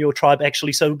in your tribe,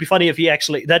 actually. So it would be funny if he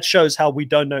actually, that shows how we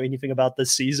don't know anything about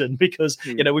this season, because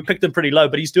we picked him pretty low,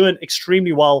 but he's doing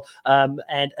extremely well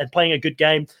and playing a good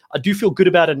game. I do feel good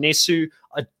about Anesu.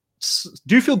 I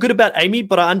do feel good about Amy,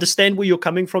 but I understand where you're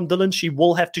coming from, Dylan. She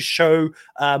will have to show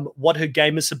what her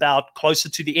game is about closer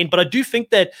to the end. But I do think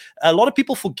that a lot of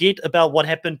people forget about what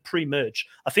happened pre-merge.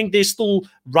 I think there's still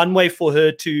runway for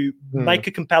her to make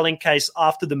a compelling case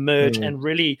after the merge and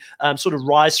really sort of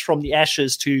rise from the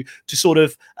ashes to sort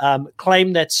of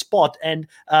claim that spot. And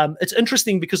it's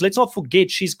interesting because let's not forget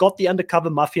she's got the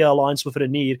undercover Mafia alliance with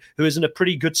Ranir, who is in a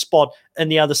pretty good spot in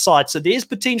the other side. So there's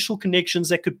potential connections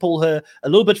that could pull her a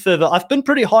little bit further. I've been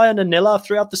pretty high on Anela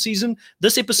throughout the season.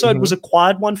 This episode was a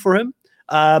quiet one for him.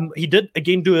 He did,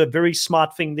 again, do a very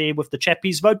smart thing there with the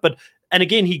Chappies vote, and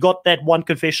again, he got that one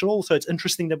confessional, so it's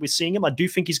interesting that we're seeing him. I do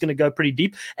think he's going to go pretty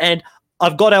deep, and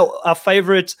I've got our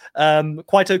favorite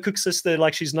Kwaito Cook sister,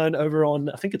 like she's known over on,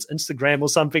 I think it's Instagram or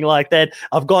something like that.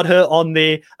 I've got her on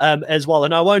there as well.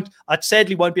 And I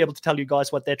sadly won't be able to tell you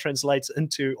guys what that translates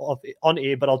into on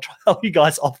air, but I'll tell you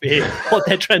guys off air what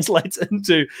that translates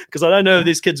into, because I don't know if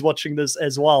there's kids watching this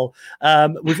as well.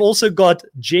 We've also got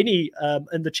Jenny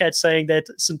in the chat saying that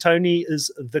Santoni is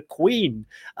the queen.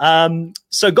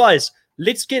 So guys,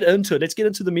 let's get into it. Let's get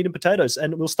into the meat and potatoes.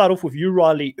 And we'll start off with you,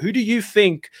 Riley. Who do you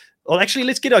think... Well, actually,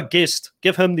 let's get our guest.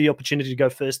 Give him the opportunity to go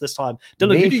first this time.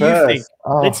 Dylan, who do you think?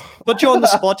 Let's put you on the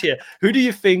spot here. Who do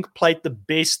you think played the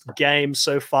best game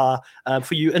so far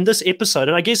for you in this episode?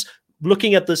 And I guess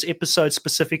looking at this episode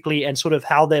specifically and sort of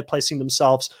how they're placing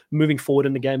themselves moving forward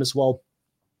in the game as well.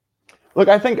 Look,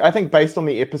 I think based on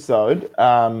the episode,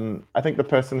 I think the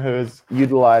person who has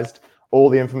utilized all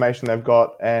the information they've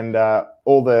got and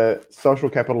all the social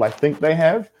capital I think they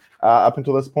have up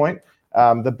until this point,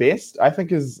 the best, I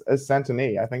think, is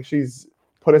Santoni. I think she's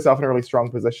put herself in a really strong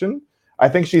position. I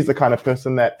think she's the kind of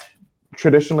person that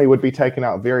traditionally would be taken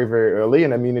out very, very early,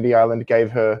 and Immunity Island gave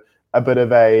her a bit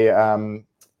of a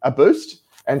boost,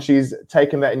 and she's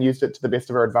taken that and used it to the best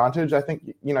of her advantage. I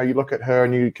think, you look at her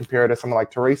and you compare her to someone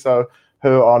like Teresa,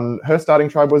 who on her starting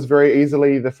tribe was very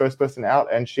easily the first person out,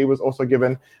 and she was also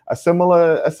given a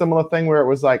similar thing where it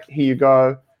was like, here you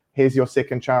go, here's your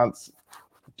second chance,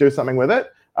 do something with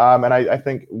it. And I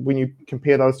think when you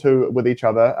compare those two with each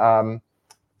other,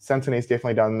 Santoni's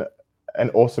definitely done an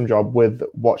awesome job with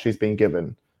what she's been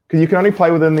given. Because you can only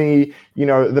play within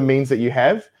the means that you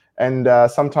have, and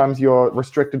sometimes you're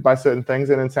restricted by certain things.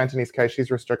 And in Santoni's case,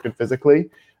 she's restricted physically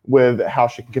with how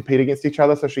she can compete against each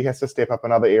other, so she has to step up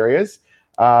in other areas.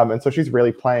 And so she's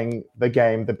really playing the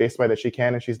game the best way that she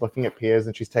can, and she's looking at peers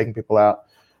and she's taking people out.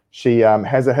 She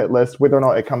has a hit list. Whether or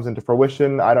not it comes into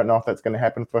fruition, I don't know if that's going to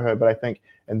happen for her, but I think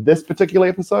in this particular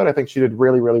episode, I think she did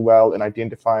really, really well in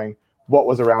identifying what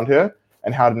was around her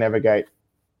and how to navigate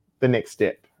the next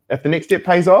step. If the next step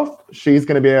pays off, she's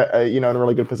going to be in a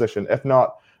really good position. If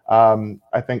not,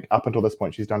 I think up until this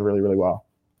point, she's done really, really well.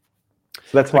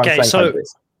 So that's why I'm saying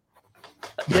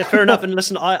yeah, fair enough. And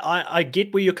listen, I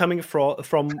get where you're coming from with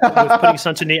putting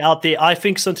Santini out there. I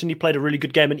think Santini played a really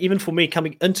good game. And even for me,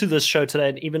 coming into this show today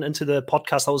and even into the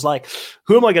podcast, I was like,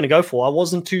 who am I going to go for? I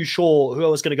wasn't too sure who I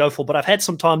was going to go for, but I've had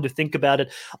some time to think about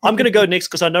it. I'm going to go next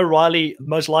because I know Riley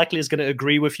most likely is going to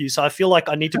agree with you. So I feel like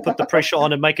I need to put the pressure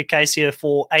on and make a case here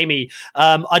for Amy.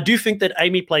 I do think that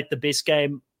Amy played the best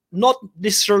game. Not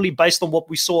necessarily based on what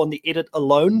we saw on the edit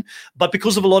alone, but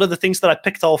because of a lot of the things that I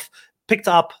picked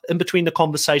up in between the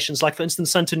conversations, like for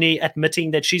instance, Santini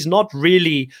admitting that she's not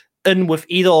really in with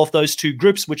either of those two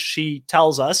groups, which she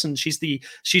tells us, and she's the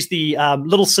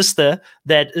little sister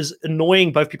that is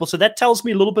annoying both people. So that tells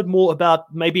me a little bit more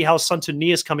about maybe how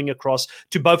Santini is coming across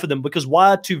to both of them, because why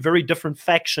are two very different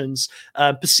factions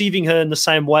perceiving her in the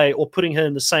same way or putting her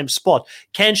in the same spot?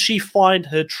 Can she find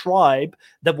her tribe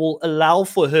that will allow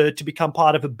for her to become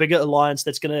part of a bigger alliance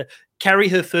that's going to carry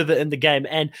her further in the game?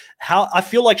 And how I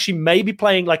feel like she may be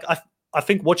playing, like I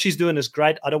think what she's doing is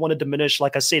great. I don't want to diminish.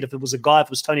 Like I said, if it was a guy, if it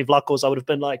was Tony Vlachos, I would have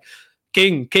been like,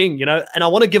 king, and I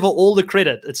want to give her all the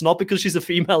credit. It's not because she's a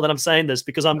female that I'm saying this,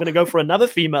 because I'm going to go for another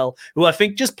female who I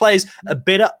think just plays a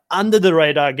better under the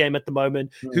radar game at the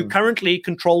moment, who currently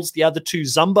controls the other two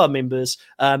Zamba members.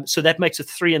 So that makes it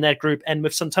 3 in that group. And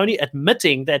with Santoni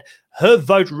admitting that her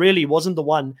vote really wasn't the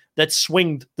one that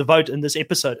swinged the vote in this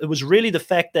episode. It was really the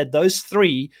fact that those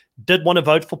 3 did want to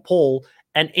vote for Paul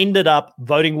and ended up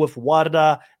voting with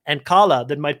Warda and Carla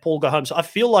that made Paul go home. So I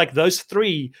feel like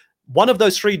one of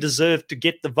those 3 deserved to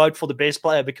get the vote for the best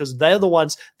player, because they're the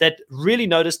ones that really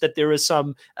noticed that there is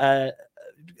some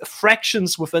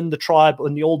fractions within the tribe,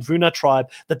 in the old Vuna tribe,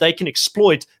 that they can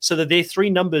exploit so that their 3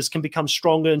 numbers can become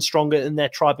stronger and stronger in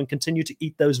that tribe and continue to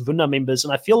eat those Vuna members.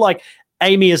 And I feel like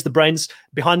Amy is the brains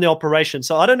behind the operation.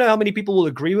 So I don't know how many people will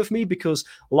agree with me, because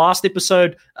last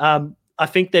episode, I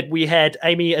think that we had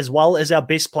Amy as well as our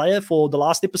best player for the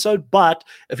last episode. But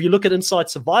if you look at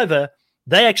Inside Survivor,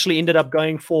 they actually ended up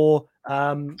going for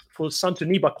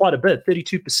Santini by quite a bit,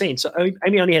 32%. So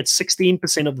Amy only had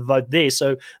 16% of the vote there.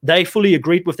 So they fully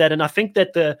agreed with that. And I think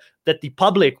that the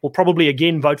public will probably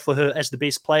again vote for her as the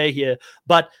best player here.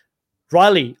 But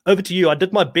Riley, over to you. I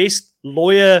did my best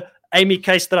lawyer Amy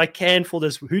case that I can for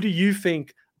this. Who do you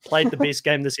think played the best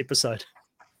game this episode?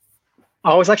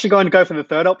 I was actually going to go for the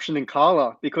third option in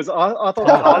Carla, because I thought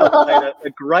Carla played a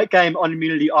great game on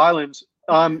Immunity Island.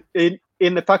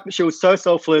 In the fact that she was so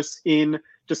selfless in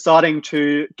deciding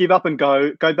to give up and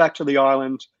go back to the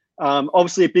island.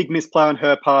 Obviously, a big misplay on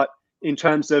her part in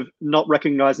terms of not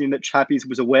recognizing that Chappies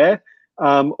was aware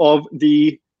of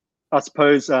the, I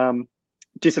suppose,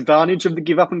 disadvantage of the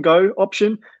give up and go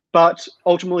option. But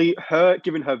ultimately, her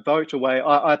giving her vote away,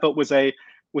 I thought was a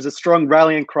strong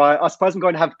rallying cry. I suppose I'm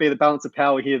going to have to be the balance of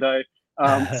power here, though.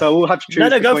 So we'll have to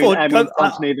choose between Amy and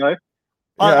Santini, though.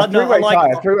 Yeah, three-way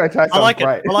tie. I like it.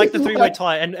 I like the 3-way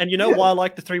tie. And you know why I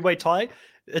like the 3-way tie?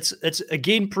 It's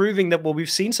again proving that what we've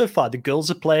seen so far, the girls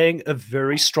are playing a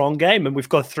very strong game, and we've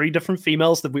got 3 different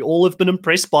females that we all have been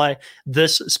impressed by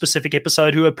this specific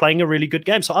episode who are playing a really good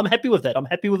game. So I'm happy with that. I'm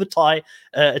happy with a tie.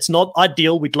 It's not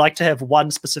ideal. We'd like to have one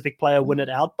specific player win it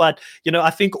out, but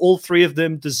I think all 3 of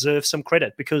them deserve some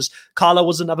credit, because Carla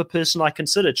was another person I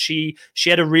considered. She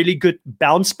had a really good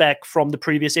bounce back from the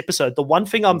previous episode. The one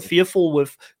thing I'm fearful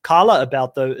with Carla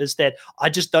about, though, is that I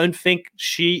just don't think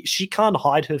she can't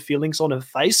hide her feelings on her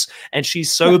face, and she's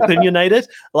so opinionated.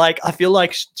 Like, I feel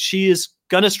like she is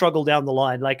going to struggle down the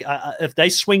line. Like, if they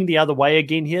swing the other way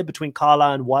again here between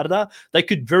Carla and Warda, they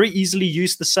could very easily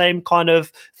use the same kind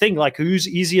of thing. Like, who's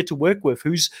easier to work with?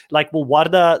 Who's like, will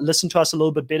Warda listen to us a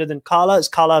little bit better than Carla? Is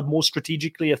Carla more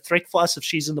strategically a threat for us if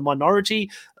she's in the minority?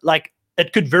 Like,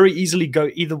 it could very easily go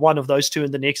either one of those 2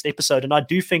 in the next episode. And I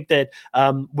do think that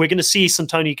we're going to see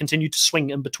Santoni continue to swing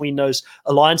in between those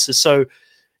alliances. So,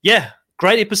 yeah,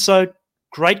 great episode,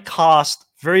 great cast.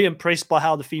 Very impressed by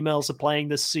how the females are playing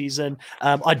this season.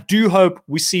 I do hope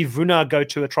we see Vuna go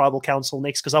to a tribal council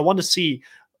next, because I want to see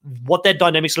what their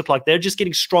dynamics look like. They're just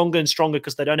getting stronger and stronger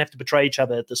because they don't have to betray each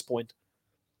other at this point.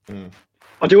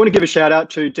 I do want to give a shout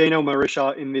out to Dina and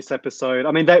Marisha in this episode.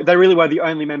 I mean, they really were the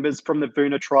only members from the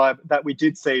Vuna tribe that we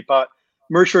did see, but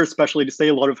Marisha especially, to see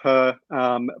a lot of her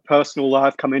personal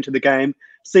life come into the game,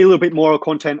 see a little bit more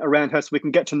content around her so we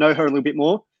can get to know her a little bit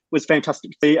more. was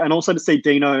fantastic to see, and also to see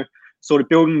Dino sort of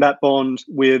building that bond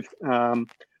with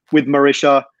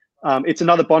Marisha. It's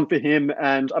another bond for him,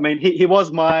 and I mean, he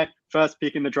was my first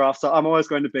pick in the draft, so I'm always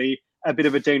going to be a bit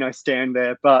of a Dino stan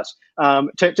there. But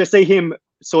to see him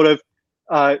sort of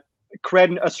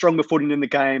creating a stronger footing in the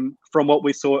game from what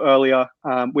we saw earlier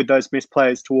with those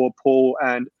misplays toward Paul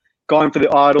and going for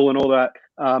the idol and all that,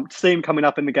 to see him coming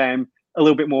up in the game a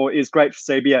little bit more is great to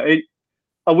see. But yeah,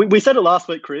 we said it last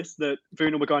week, Chris, that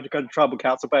Vuna were going to go to Tribal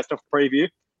Council based off the preview.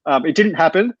 It didn't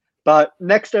happen, but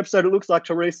next episode it looks like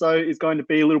Toriso is going to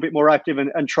be a little bit more active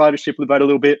and try to shift the vote a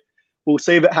little bit. We'll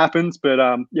see if it happens, but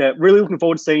yeah, really looking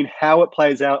forward to seeing how it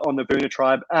plays out on the Vuna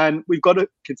tribe. And we've got to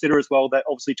consider as well that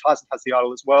obviously Tyson has the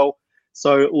idol as well,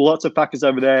 so lots of factors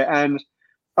over there. And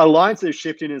alliances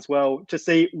shifting as well to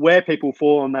see where people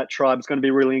fall on that tribe is going to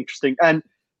be really interesting. And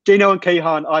Dino and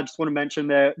Kihan, I just want to mention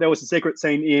there was a secret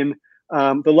scene in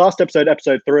the last episode,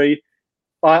 episode 3.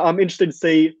 I'm interested to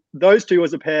see those two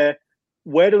as a pair.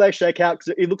 Where do they shake out?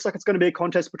 Because it looks like it's going to be a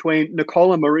contest between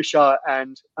Nicole and Marisha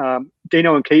and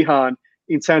Dino and Kihan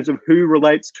in terms of who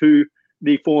relates to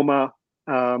the former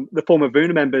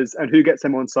Vuna members and who gets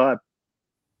them on side.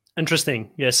 Interesting.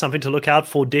 Yeah, something to look out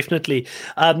for, definitely.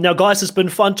 Now, guys, it's been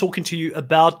fun talking to you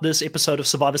about this episode of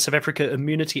Survivor South Africa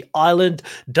Immunity Island.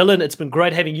 Dylan, it's been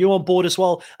great having you on board as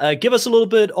well. Give us a little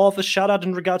bit of a shout out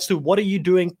in regards to what are you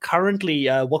doing currently?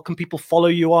 What can people follow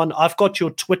you on? I've got your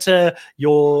Twitter,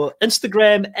 your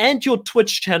Instagram, and your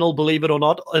Twitch channel, believe it or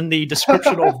not, in the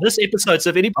description of this episode. So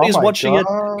if anybody is watching it,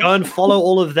 go and follow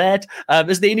all of that.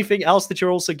 Is there anything else that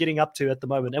you're also getting up to at the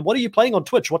moment? And what are you playing on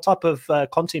Twitch? What type of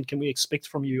content can we expect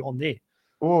from you on there?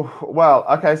 Oh, well,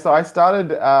 okay. So I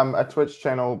started a Twitch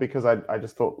channel because I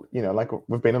just thought, like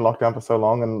we've been in lockdown for so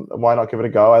long, and why not give it a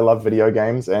go? I love video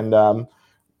games, and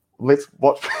let's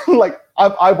watch. Like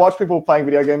I watch people playing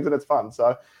video games, and it's fun.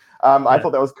 So I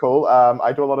thought that was cool.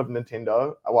 I do a lot of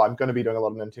Nintendo. Well, I'm going to be doing a lot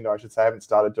of Nintendo, I should say. I haven't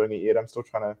started doing it yet. I'm still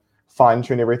trying to fine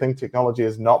tune everything. Technology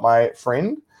is not my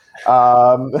friend,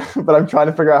 but I'm trying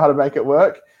to figure out how to make it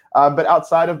work. But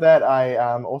outside of that, I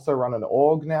also run an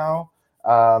org now.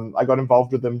 I got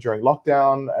involved with them during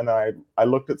lockdown, and I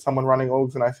looked at someone running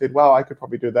orgs and I said, well, I could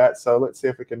probably do that. So let's see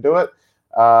if we can do it.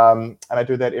 And I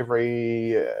do that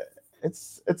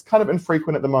it's kind of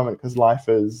infrequent at the moment because life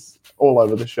is all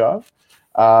over the show.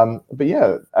 But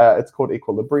yeah, it's called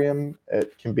Equilibrium.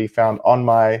 It can be found on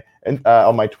my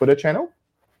Twitter channel,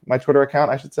 my Twitter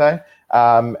account, I should say.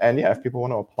 And yeah, if people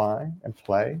want to apply and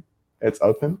play, it's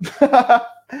open.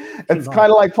 It's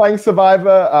kind of like playing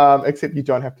Survivor, except you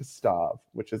don't have to starve,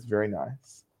 which is very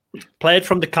nice. Play it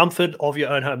from the comfort of your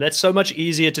own home. That's so much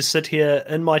easier to sit here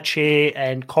in my chair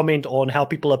and comment on how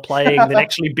people are playing than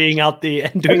actually being out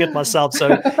there and doing it myself.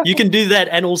 So you can do that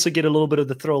and also get a little bit of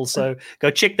the thrill. So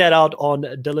go check that out on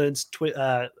Dylan's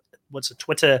Twitter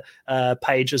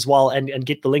page as well, and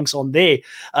get the links on there.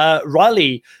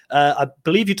 Riley, I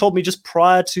believe you told me just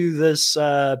prior to this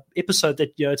episode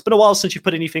that it's been a while since you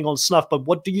put anything on Snuff, but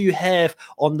what do you have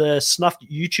on the Snuff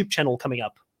YouTube channel coming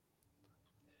up?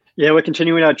 Yeah, we're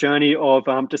continuing our journey of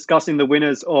discussing the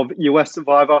winners of US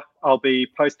Survivor. I'll be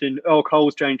posting Earl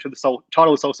Cole's journey to the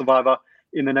title of Soul Survivor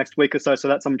in the next week or so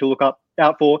that's something to look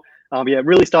out for. Yeah,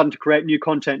 really starting to create new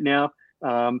content now.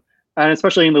 And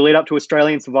especially in the lead up to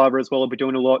Australian Survivor as well, I'll be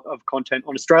doing a lot of content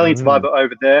on Australian Survivor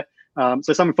over there.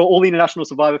 So something for all the international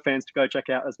Survivor fans to go check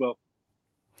out as well.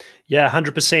 Yeah,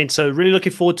 100%. So really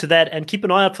looking forward to that, and keep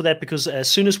an eye out for that, because as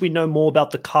soon as we know more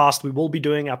about the cast, we will be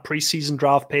doing our preseason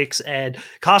draft picks and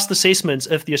cast assessments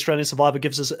if the Australian Survivor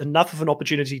gives us enough of an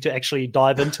opportunity to actually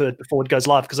dive into it before it goes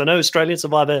live. Because I know Australian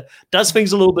Survivor does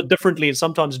things a little bit differently and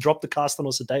sometimes drop the cast on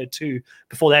us a day or two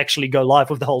before they actually go live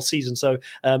with the whole season. So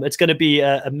it's going to be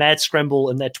a mad scramble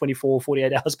in that 24,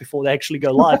 48 hours before they actually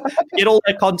go live to get all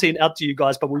that content out to you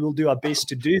guys, but we will do our best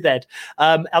to do that.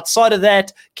 Outside of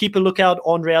that, keep a lookout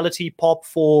on Reality Pop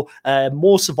for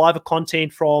more Survivor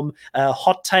content from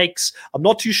Hot Takes. I'm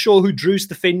not too sure who Drew's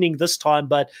defending this time,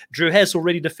 but Drew has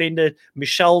already defended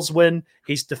Michelle's win.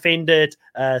 He's defended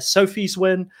Sophie's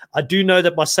win. I do know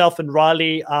that myself and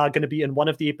Riley are going to be in one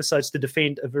of the episodes to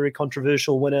defend a very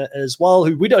controversial winner as well,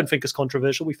 who we don't think is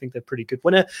controversial. We think they're a pretty good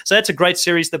winner. So that's a great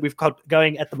series that we've got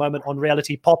going at the moment on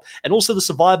Reality Pop. And also the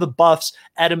Survivor buffs,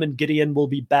 Adam and Gideon, will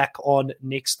be back on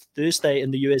next Thursday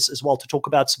in the US as well to talk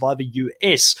about Survivor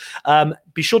US.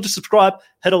 Be sure to subscribe,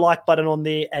 hit a like button on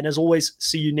there. And as always,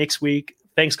 see you next week.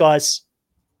 Thanks, guys.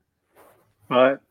 Bye.